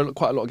know there are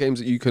quite a lot of games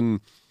that you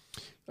can,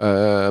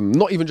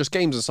 not even just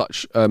games as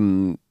such,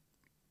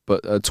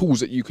 but tools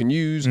that you can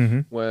use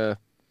where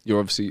you're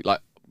obviously like.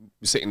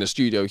 Sit in the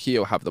studio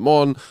here, have them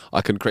on.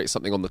 I can create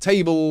something on the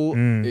table.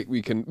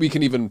 We can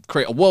even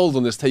create a world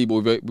on this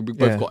table. We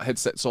both got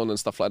headsets on and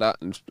stuff like that,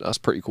 and that's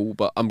pretty cool.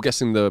 But I'm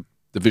guessing the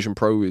Vision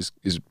Pro is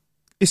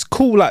it's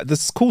cool. Like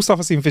the cool stuff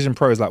I see in Vision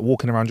Pro is like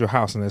walking around your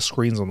house and there's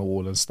screens on the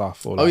wall and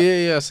stuff. Or like,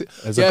 there's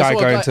a guy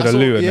going to the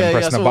loo and then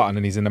pressing a button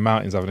and he's in the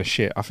mountains having a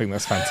shit. I think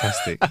that's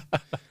fantastic.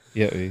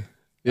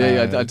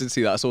 I did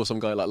see that. I saw some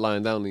guy like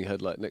lying down and he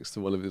had like next to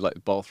one of his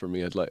like bathroom,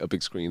 he had like a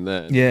big screen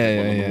there. And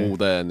one on the wall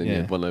there, and then you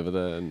had one over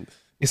there. And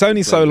it's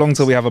only so long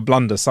till we have a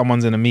blunder.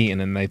 Someone's in a meeting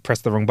and they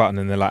press the wrong button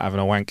and they're like having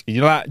a wank.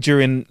 Like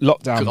during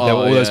lockdown, there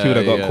were all those people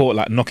that got caught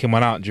like knocking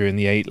one out during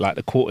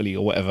the quarterly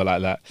or whatever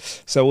like that.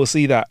 So we'll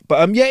see that.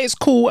 But it's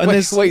cool. And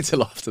wait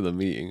till after the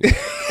meeting.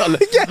 Come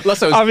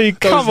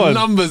on,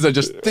 numbers are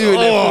just doing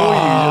it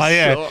for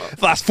you.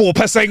 That's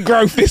 4%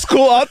 growth this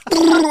quarter.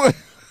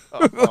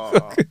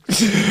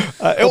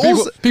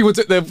 People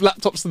took their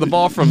laptops to the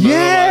bathroom and were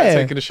like,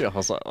 taking a shit. I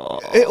was like,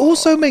 It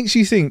also makes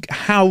you think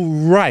how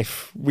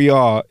rife we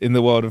are in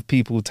the world of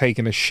people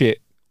taking a shit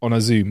on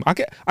a Zoom. I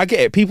get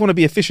it. People want to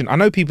be efficient. I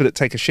know people that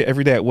take a shit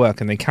every day at work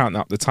and they count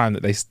up the time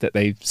that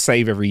they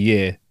save every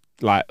year,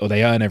 or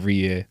they earn every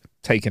year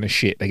taking a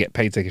shit. They get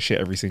paid to take a shit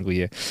every single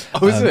year.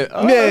 Oh, is it?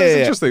 Oh, that's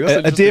interesting.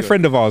 A dear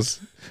friend of ours.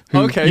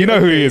 Who you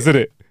know who he is,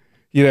 isn't it?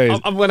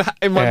 I'm gonna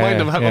in my mind.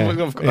 I'm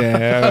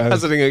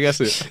hazarding a guess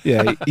it.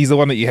 Yeah, he's the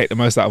one that you hate the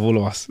most out of all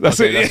of us.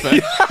 That's it.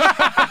 That's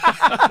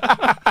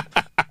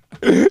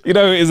You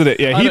know, isn't it?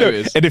 Yeah, he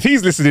knows. And if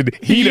he's listening,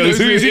 he knows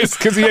who he is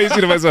because he hates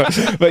you the most.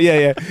 But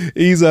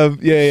he's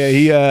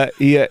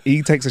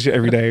he takes a shit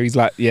every day. He's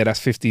like, that's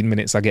 15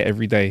 minutes I get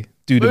every day.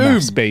 Do the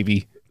maths,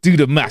 baby. Do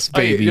the maths,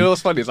 baby. You know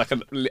what's funny is I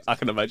can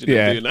imagine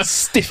him doing that.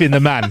 Stiffing the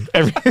man.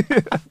 And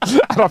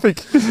I think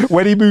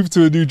when he moved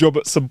to a new job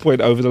at some point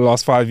over the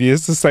last 5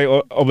 years, to say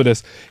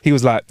ominous, he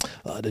was like,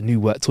 the new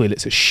work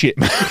toilets are shit,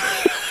 man.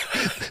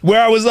 Where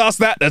I was asked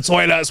that, the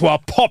toilets were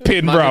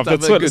popping, bruv. The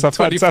toilets are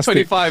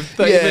fantastic. 25,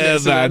 30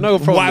 minutes, man. No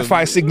problem.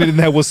 Wi-Fi signal in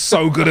there was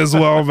so good as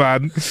well,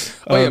 man.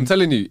 Wait, I'm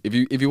telling you,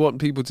 if you want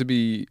people to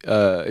be,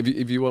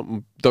 if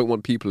you don't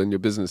want people in your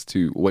business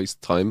to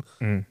waste time,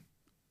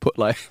 put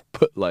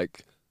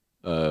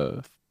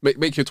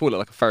make your toilet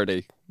like a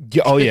Faraday.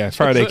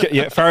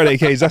 Faraday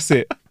cage. That's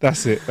it.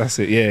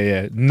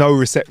 Yeah. No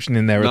reception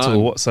in there at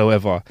all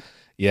whatsoever.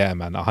 Yeah,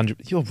 man.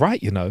 100. You're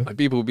right. Like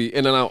people will be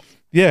in and out.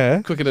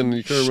 Yeah, quicker than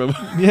you can remember.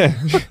 Yeah.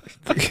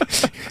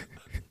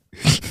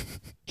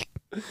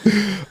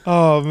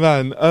 Oh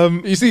man.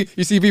 You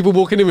see people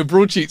walking in with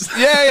broadsheets.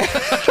 Yeah.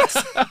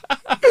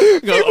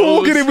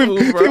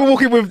 People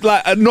walking with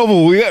like a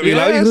novel. You get me?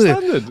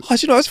 Standard. I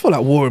just felt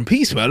like War and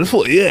Peace, man. I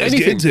thought, let's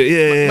get into it.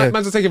 Yeah.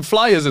 Man's are taking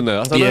flyers in there.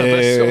 I don't know.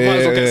 Might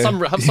as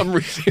well have some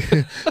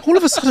reading. All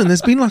of a sudden,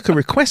 there's been like a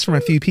request from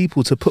a few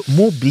people to put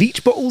more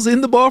bleach bottles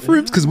in the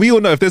bathrooms, because we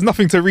all know if there's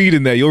nothing to read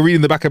in there, you're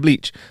reading the back of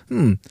bleach.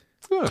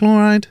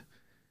 Chloride.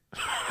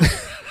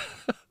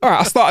 All right,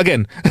 I'll start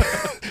again.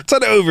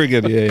 Turn it over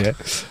again. Yeah.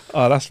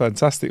 Oh, that's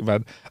fantastic,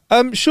 man.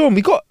 Sean,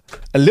 we got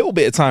a little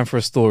bit of time for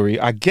a story,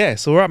 I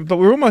guess. All right, but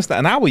we're almost at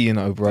an hour,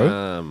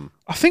 bro.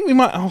 I think we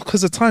might,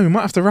 because of time, we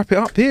might have to wrap it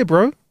up here,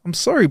 bro. I'm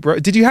sorry, bro.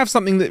 Did you have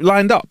something that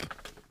lined up?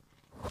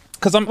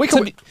 Because we can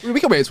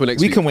wait till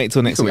next week. We can wait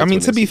till next week. I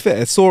mean, to be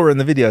fair, Sora and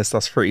the video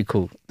stuff's pretty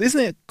cool.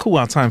 Isn't it cool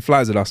how time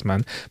flies with us,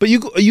 man? But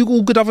are you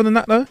all good other than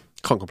that, though?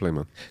 Can't complain,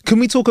 man. Can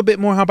we talk a bit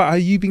more about how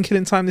you've been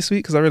killing time this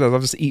week? Because I realised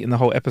I've just eaten the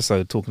whole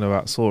episode talking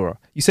about Sora.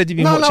 You said you've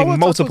been watching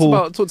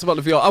multiple... Talked about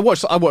the VR. I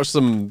watched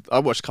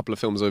a couple of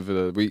films over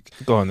the week.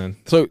 Go on then.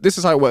 So this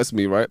is how it works for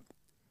me, right?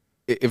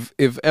 If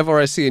ever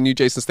I see a new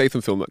Jason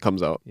Statham film that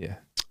comes out,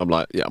 I'm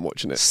like, I'm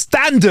watching it.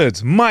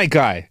 Standard, my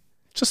guy.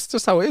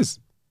 Just how it is.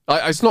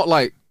 It's not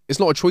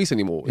a choice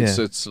anymore.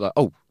 It's like,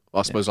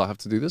 I suppose I have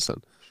to do this then.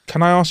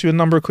 Can I ask you a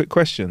number of quick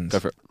questions? Go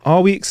for it.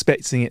 Are we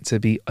expecting it to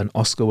be an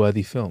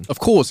Oscar-worthy film? Of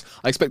course.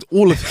 I expect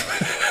all of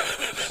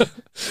it.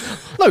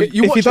 No,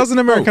 if he does an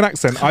American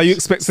accent, are you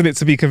expecting it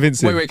to be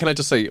convincing? Wait, can I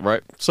just say,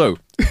 right? So,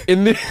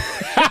 in the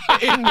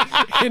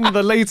in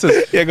the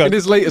latest in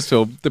his latest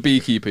film, The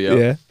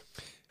Beekeper,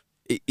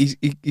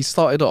 he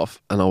started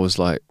off and I was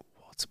like,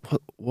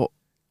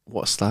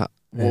 what's that?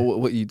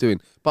 What are you doing?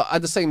 But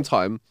at the same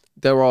time,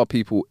 there are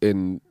people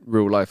in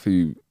real life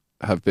who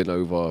have been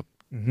over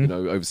you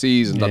know,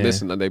 overseas and done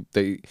this and then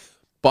they.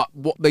 But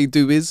what they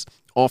do is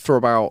after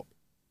about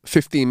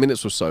 15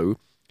 minutes or so,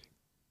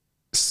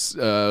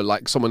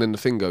 like someone in the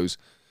thing goes,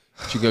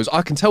 she goes,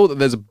 I can tell that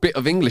there's a bit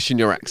of English in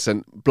your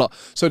accent. Blah.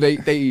 So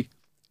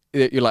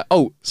you're like,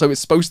 oh, so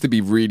it's supposed to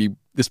be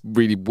this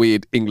really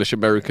weird English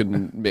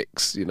American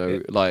mix, you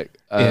know, like.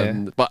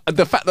 But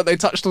the fact that they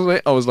touched on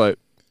it, I was like,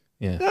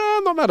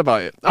 I'm not mad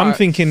about it. I'm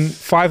thinking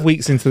 5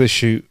 weeks into the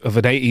shoot of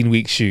an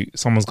 18-week shoot,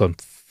 someone's gone,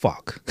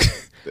 fuck.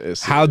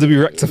 How do we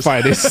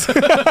rectify this?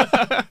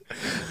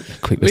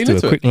 Let's do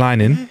a quick line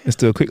in. Let's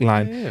do a quick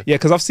line. Yeah,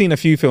 because I've seen a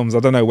few films, I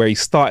don't know, where he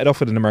started off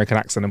with an American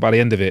accent and by the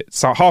end of it,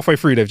 so halfway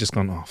through they've just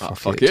gone, oh,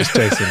 fuck it. Just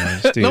Jason,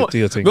 man. Just do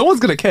your thing. No one's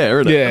going to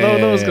care, innit?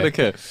 No one's going to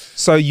care.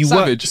 So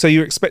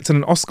you're expecting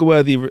an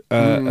Oscar-worthy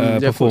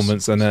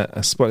performance and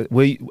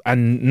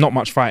and not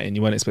much fighting.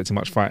 You weren't expecting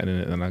much fighting in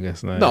it then, I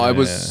guess. No, I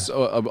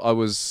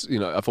was, you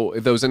know, I thought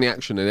if there was any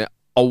action in it,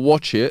 I'll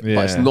watch it,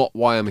 but it's not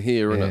why I'm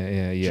here. Do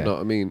you know what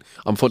I mean?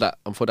 I'm for that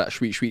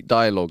sweet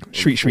dialogue.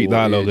 Sweet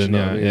dialogue, and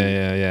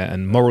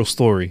and moral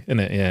story,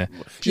 innit?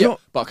 Yeah.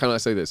 But can I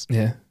say this?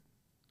 Yeah.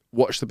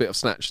 Watched a bit of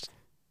Snatched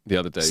the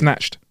other day.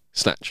 Snatch.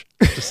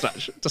 Just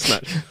Snatch.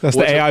 That's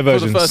the AI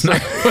version. For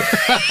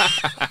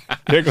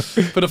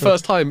the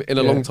first time in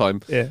a long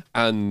time. Yeah.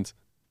 And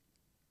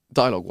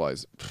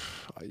dialogue-wise,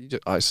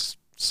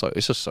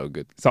 it's just so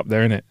good. It's up there,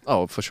 isn't it?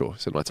 Oh, for sure.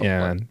 It's in my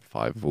top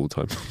 5 of all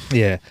time.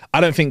 Yeah.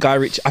 I don't think Guy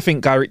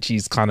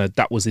Ritchie's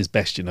that was his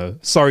best, you know.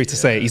 Sorry to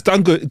say. He's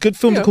done good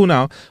films are cool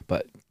now,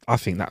 but I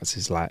think that was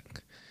his,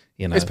 like,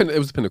 you know. It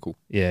was the pinnacle.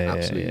 Yeah.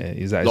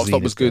 Absolutely. Yeah.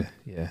 Lockstop was good.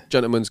 Yeah.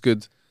 Gentleman's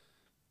good.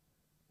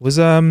 Was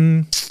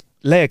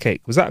Layer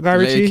Cake. Was that Guy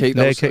Ritchie?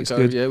 Layer Cake's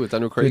good. Yeah, with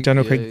Daniel Craig.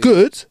 Daniel Craig.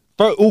 Good.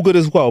 But all good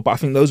as well, but I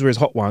think those were his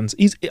hot ones.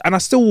 And I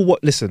still will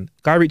listen,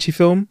 Guy Ritchie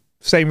film,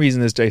 same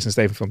reason as Jason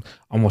Statham film.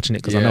 I'm watching it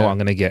because I know what I'm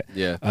going to get.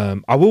 Yeah.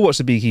 I will watch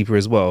The Beekeeper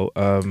as well.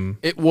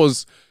 It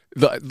was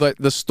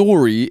the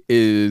story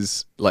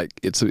is like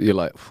you're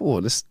like,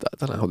 this. I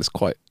don't know how this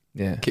quite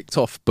kicked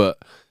off, but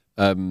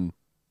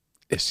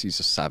he's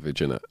a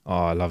savage in it. Oh,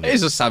 I love it.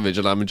 He's a savage,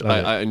 and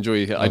I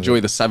enjoy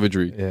the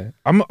savagery. Yeah.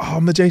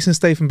 I'm a Jason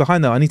Statham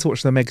behind that. I need to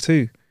watch The Meg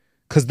too,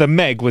 because The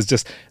Meg was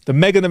just The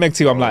Meg and The Meg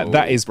 2. I'm like,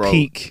 that is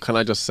peak. Can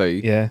I just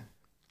say,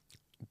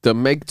 The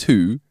Meg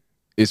 2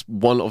 is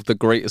one of the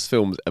greatest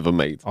films ever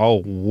made.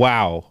 Oh,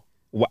 wow.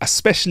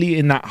 Especially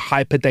in that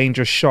hyper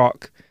dangerous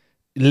shark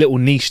little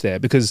niche there,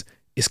 because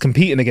it's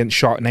competing against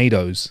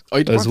Sharknadoes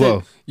as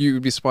well. You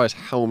would be surprised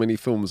how many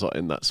films are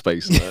in that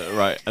space,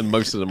 right? And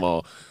most of them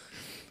are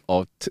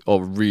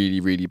really,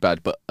 really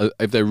bad. But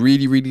if they're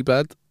really, really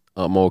bad,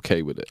 I'm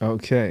okay with it.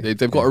 Okay.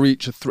 They've got to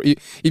reach a 3.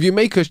 If you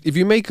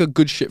make a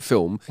good shit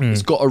film,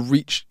 it's got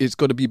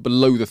to be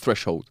below the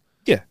threshold.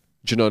 Yeah.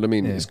 Do you know what I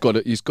mean? Yeah. It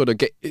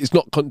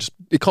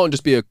can't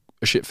just be a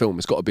shit film.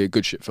 It's got to be a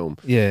good shit film.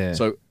 Yeah.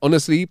 So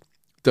honestly,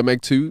 The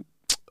Meg 2,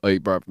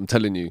 bro, I'm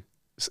telling you,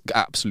 it's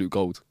absolute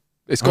gold.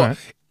 It's got. Right.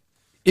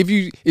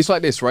 It's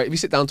like this, right? If you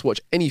sit down to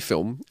watch any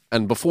film,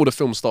 and before the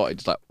film started,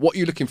 it's like, what are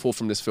you looking for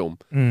from this film?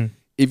 For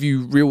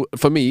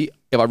me,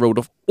 if I rolled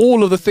off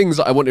all of the things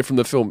that I wanted from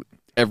the film,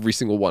 every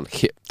single one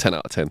hit 10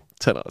 out of 10.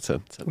 10 out of 10.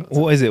 10 out of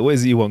 10. What is it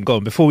you want? Go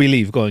on. Before we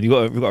leave, go on. We've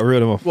got to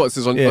reel them off. What's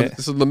this on? This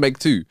is on The Meg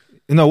 2.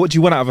 No, what do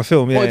you want out of a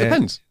film? Well, it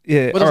depends.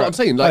 Yeah, well, that's what I'm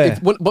saying.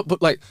 Like,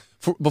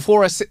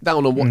 before I sit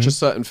down and watch a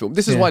certain film,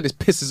 this is why this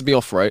pisses me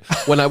off, right?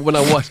 When I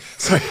watch,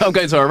 sorry, I'm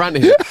going to a rant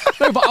here.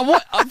 No, but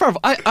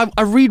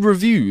I read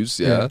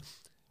reviews,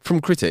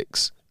 from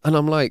critics, and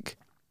I'm like,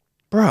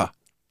 bruh,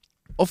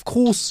 of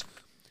course,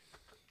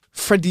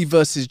 Freddy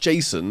versus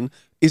Jason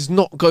is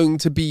not going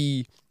to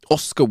be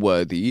Oscar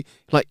worthy.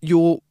 Like,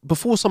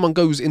 before someone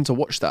goes in to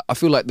watch that, I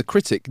feel like the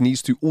critic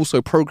needs to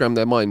also program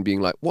their mind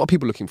being like, what are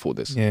people looking for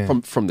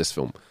from this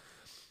film?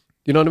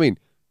 You know what I mean?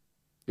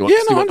 You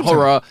want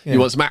horror, you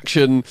want some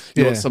action,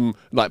 you want some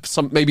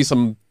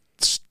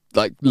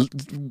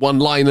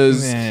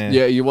one-liners,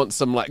 you want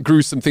some like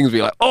gruesome things where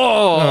you're like,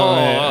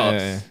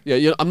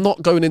 I'm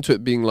not going into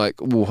it being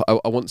like,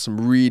 I want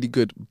some really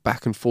good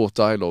back and forth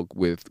dialogue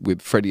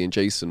with Freddy and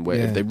Jason where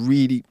if they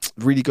really,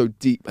 really go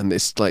deep and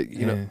it's like,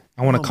 you know.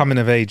 I want a coming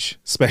of age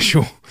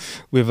special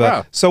with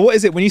So what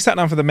is it, when you sat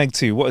down for The Meg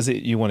 2, what is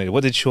it you wanted?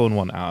 What did Sean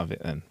want out of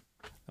it then?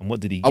 And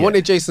what did he get? I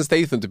wanted Jason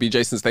Statham to be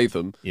Jason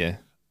Statham. Yeah.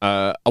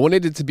 I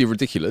wanted it to be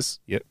ridiculous.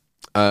 Yep.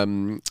 I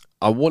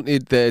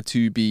wanted there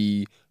to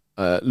be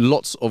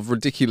lots of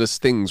ridiculous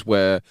things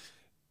where,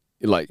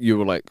 like, you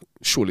were like,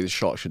 surely the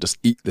shark should just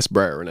eat this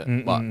bear in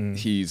it, but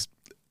he's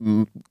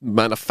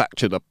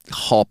manufactured a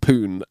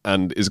harpoon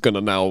and is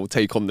gonna now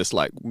take on this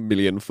like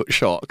 1,000,000-foot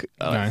shark.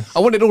 I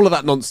wanted all of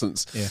that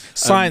nonsense.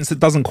 Science that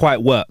doesn't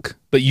quite work,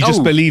 but you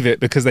just believe it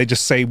because they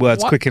just say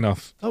words quick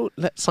enough. Don't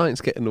let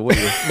science get in the way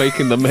of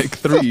making the Meg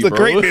 3, the bro.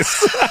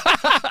 greatness.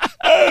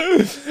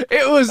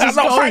 It was That's just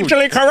not gold.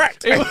 factually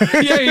correct.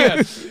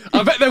 Yeah.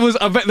 I bet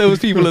there was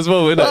people as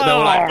well. Innit? They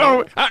were like,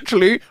 "Oh,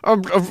 actually,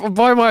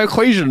 by my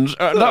equations,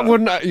 that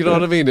wouldn't." You know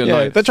what I mean? And Yeah,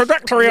 like, the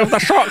trajectory of the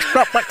shark.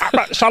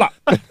 Shut up.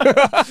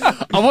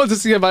 I want to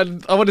see a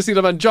man. I want to see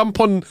the man jump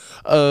on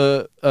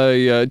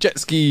a jet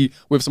ski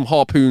with some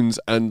harpoons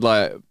and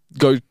like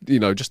go.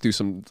 Just do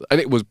some. And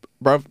it was,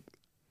 bruv.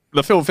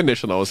 The film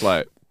finished, and I was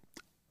like,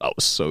 "That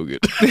was so good.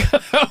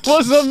 That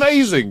was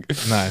amazing.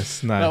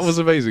 Nice. That was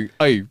amazing."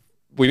 Hey.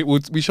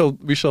 We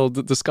shall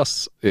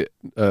discuss it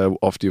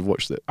after you've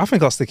watched it. I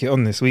think I'll stick it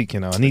on this week. I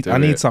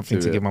need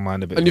something to give my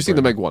mind a bit. And you've seen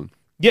the Meg one,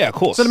 yeah, of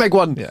course. So the Meg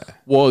one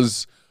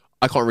was,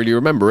 I can't really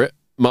remember it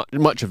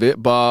much of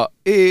it, but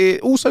it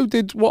also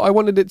did what I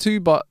wanted it to,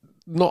 but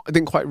it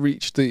didn't quite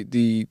reach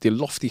the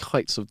lofty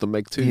heights of the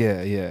Meg 2.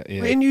 Yeah.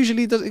 And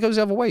usually it goes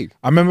the other way.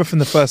 I remember from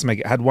the first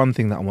Meg, it had one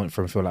thing that I want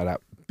from a film like that.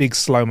 Big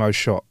slow-mo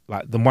shot.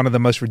 Like one of the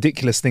most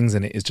ridiculous things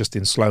in it is just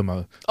in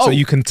slow-mo. So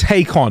you can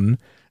take on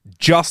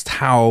just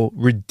how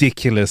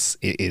ridiculous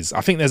it is.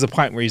 I think there's a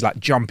point where he's like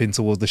jumping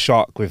towards the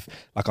shark with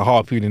like a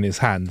harpoon in his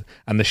hand,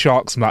 and the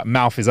shark's like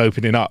mouth is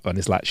opening up, and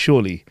it's like,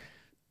 surely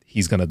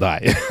he's gonna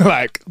die.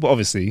 But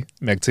obviously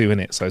Meg 2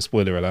 in it, so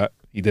spoiler alert,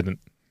 he didn't.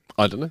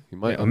 I don't know. He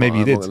might. Or maybe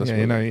he did. Yeah,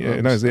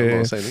 who knows?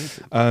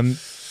 Yeah.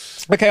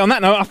 Okay, on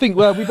that note, I think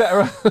we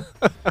better.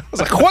 It was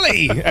a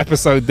quality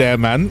episode there,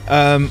 man.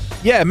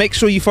 Make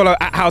sure you follow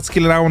at How to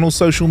Kill an Hour on all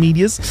social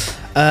medias,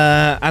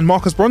 and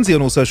Marcus Bronzy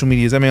on all social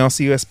medias.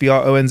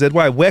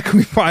 MarcusBronzy. Where can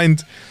we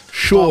find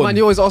Sean? Oh man,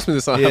 you always ask me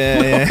this.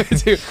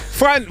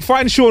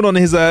 Find Sean on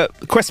his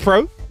Quest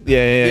Pro.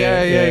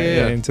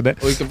 Yeah.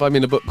 Internet. Or you can find me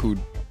in a book called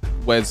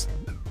 "Where's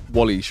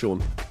Wally,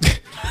 Sean."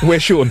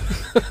 Where's Sean?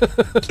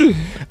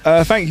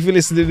 Thank you for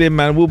listening in,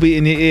 man. We'll be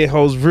in your ear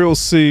holes real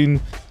soon.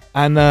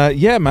 And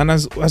man,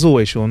 as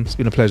always, Sean, it's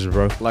been a pleasure,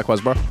 bro.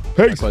 Likewise, bro.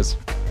 Peace. Likewise.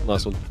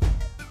 Nice one.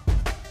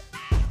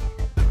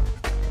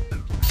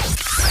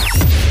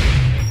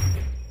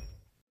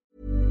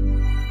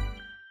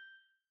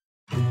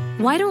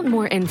 Why don't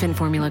more infant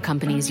formula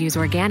companies use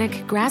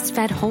organic,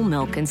 grass-fed whole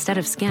milk instead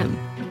of skim?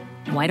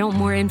 Why don't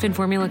more infant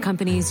formula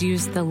companies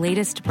use the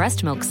latest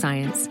breast milk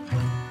science?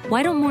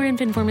 Why don't more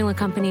infant formula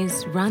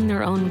companies run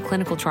their own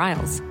clinical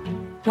trials?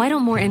 Why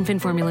don't more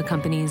infant formula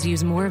companies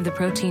use more of the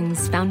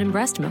proteins found in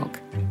breast milk?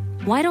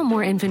 Why don't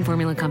more infant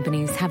formula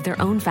companies have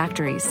their own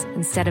factories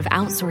instead of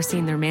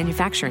outsourcing their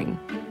manufacturing?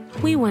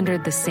 We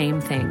wondered the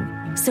same thing.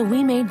 So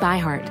we made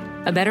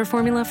ByHeart, a better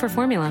formula for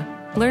formula.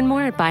 Learn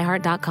more at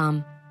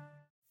byheart.com.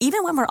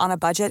 Even when we're on a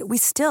budget, we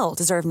still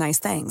deserve nice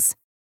things.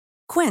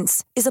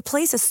 Quince is a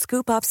place to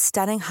scoop up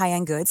stunning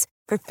high-end goods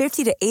for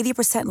 50 to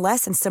 80%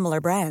 less than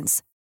similar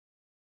brands.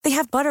 They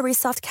have buttery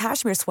soft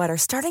cashmere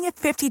sweaters starting at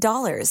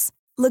 $50,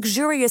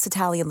 luxurious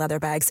Italian leather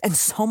bags, and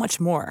so much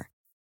more.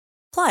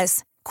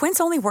 Plus, Quince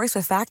only works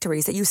with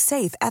factories that use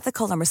safe,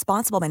 ethical, and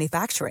responsible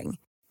manufacturing.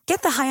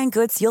 Get the high-end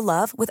goods you'll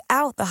love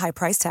without the high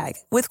price tag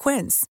with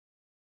Quince.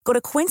 Go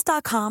to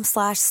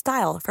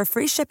quince.com/style for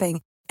free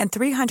shipping and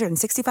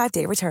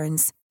 365-day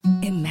returns.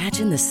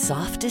 Imagine the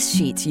softest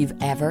sheets you've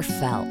ever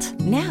felt.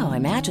 Now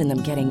imagine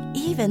them getting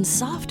even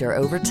softer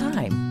over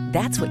time.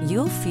 That's what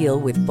you'll feel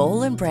with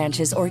Boll &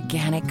 Branch's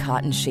organic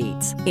cotton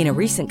sheets. In a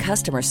recent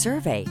customer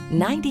survey,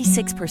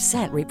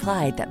 96%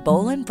 replied that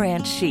Boll &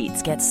 Branch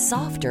sheets get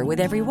softer with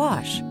every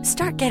wash.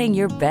 Start getting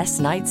your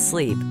best night's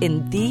sleep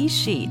in these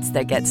sheets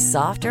that get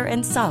softer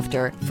and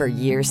softer for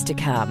years to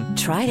come.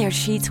 Try their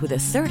sheets with a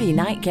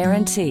 30-night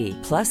guarantee.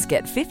 Plus,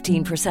 get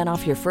 15%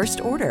 off your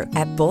first order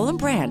at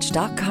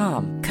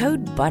bollandbranch.com.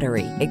 Code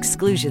BUTTERY.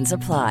 Exclusions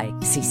apply.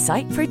 See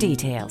site for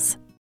details.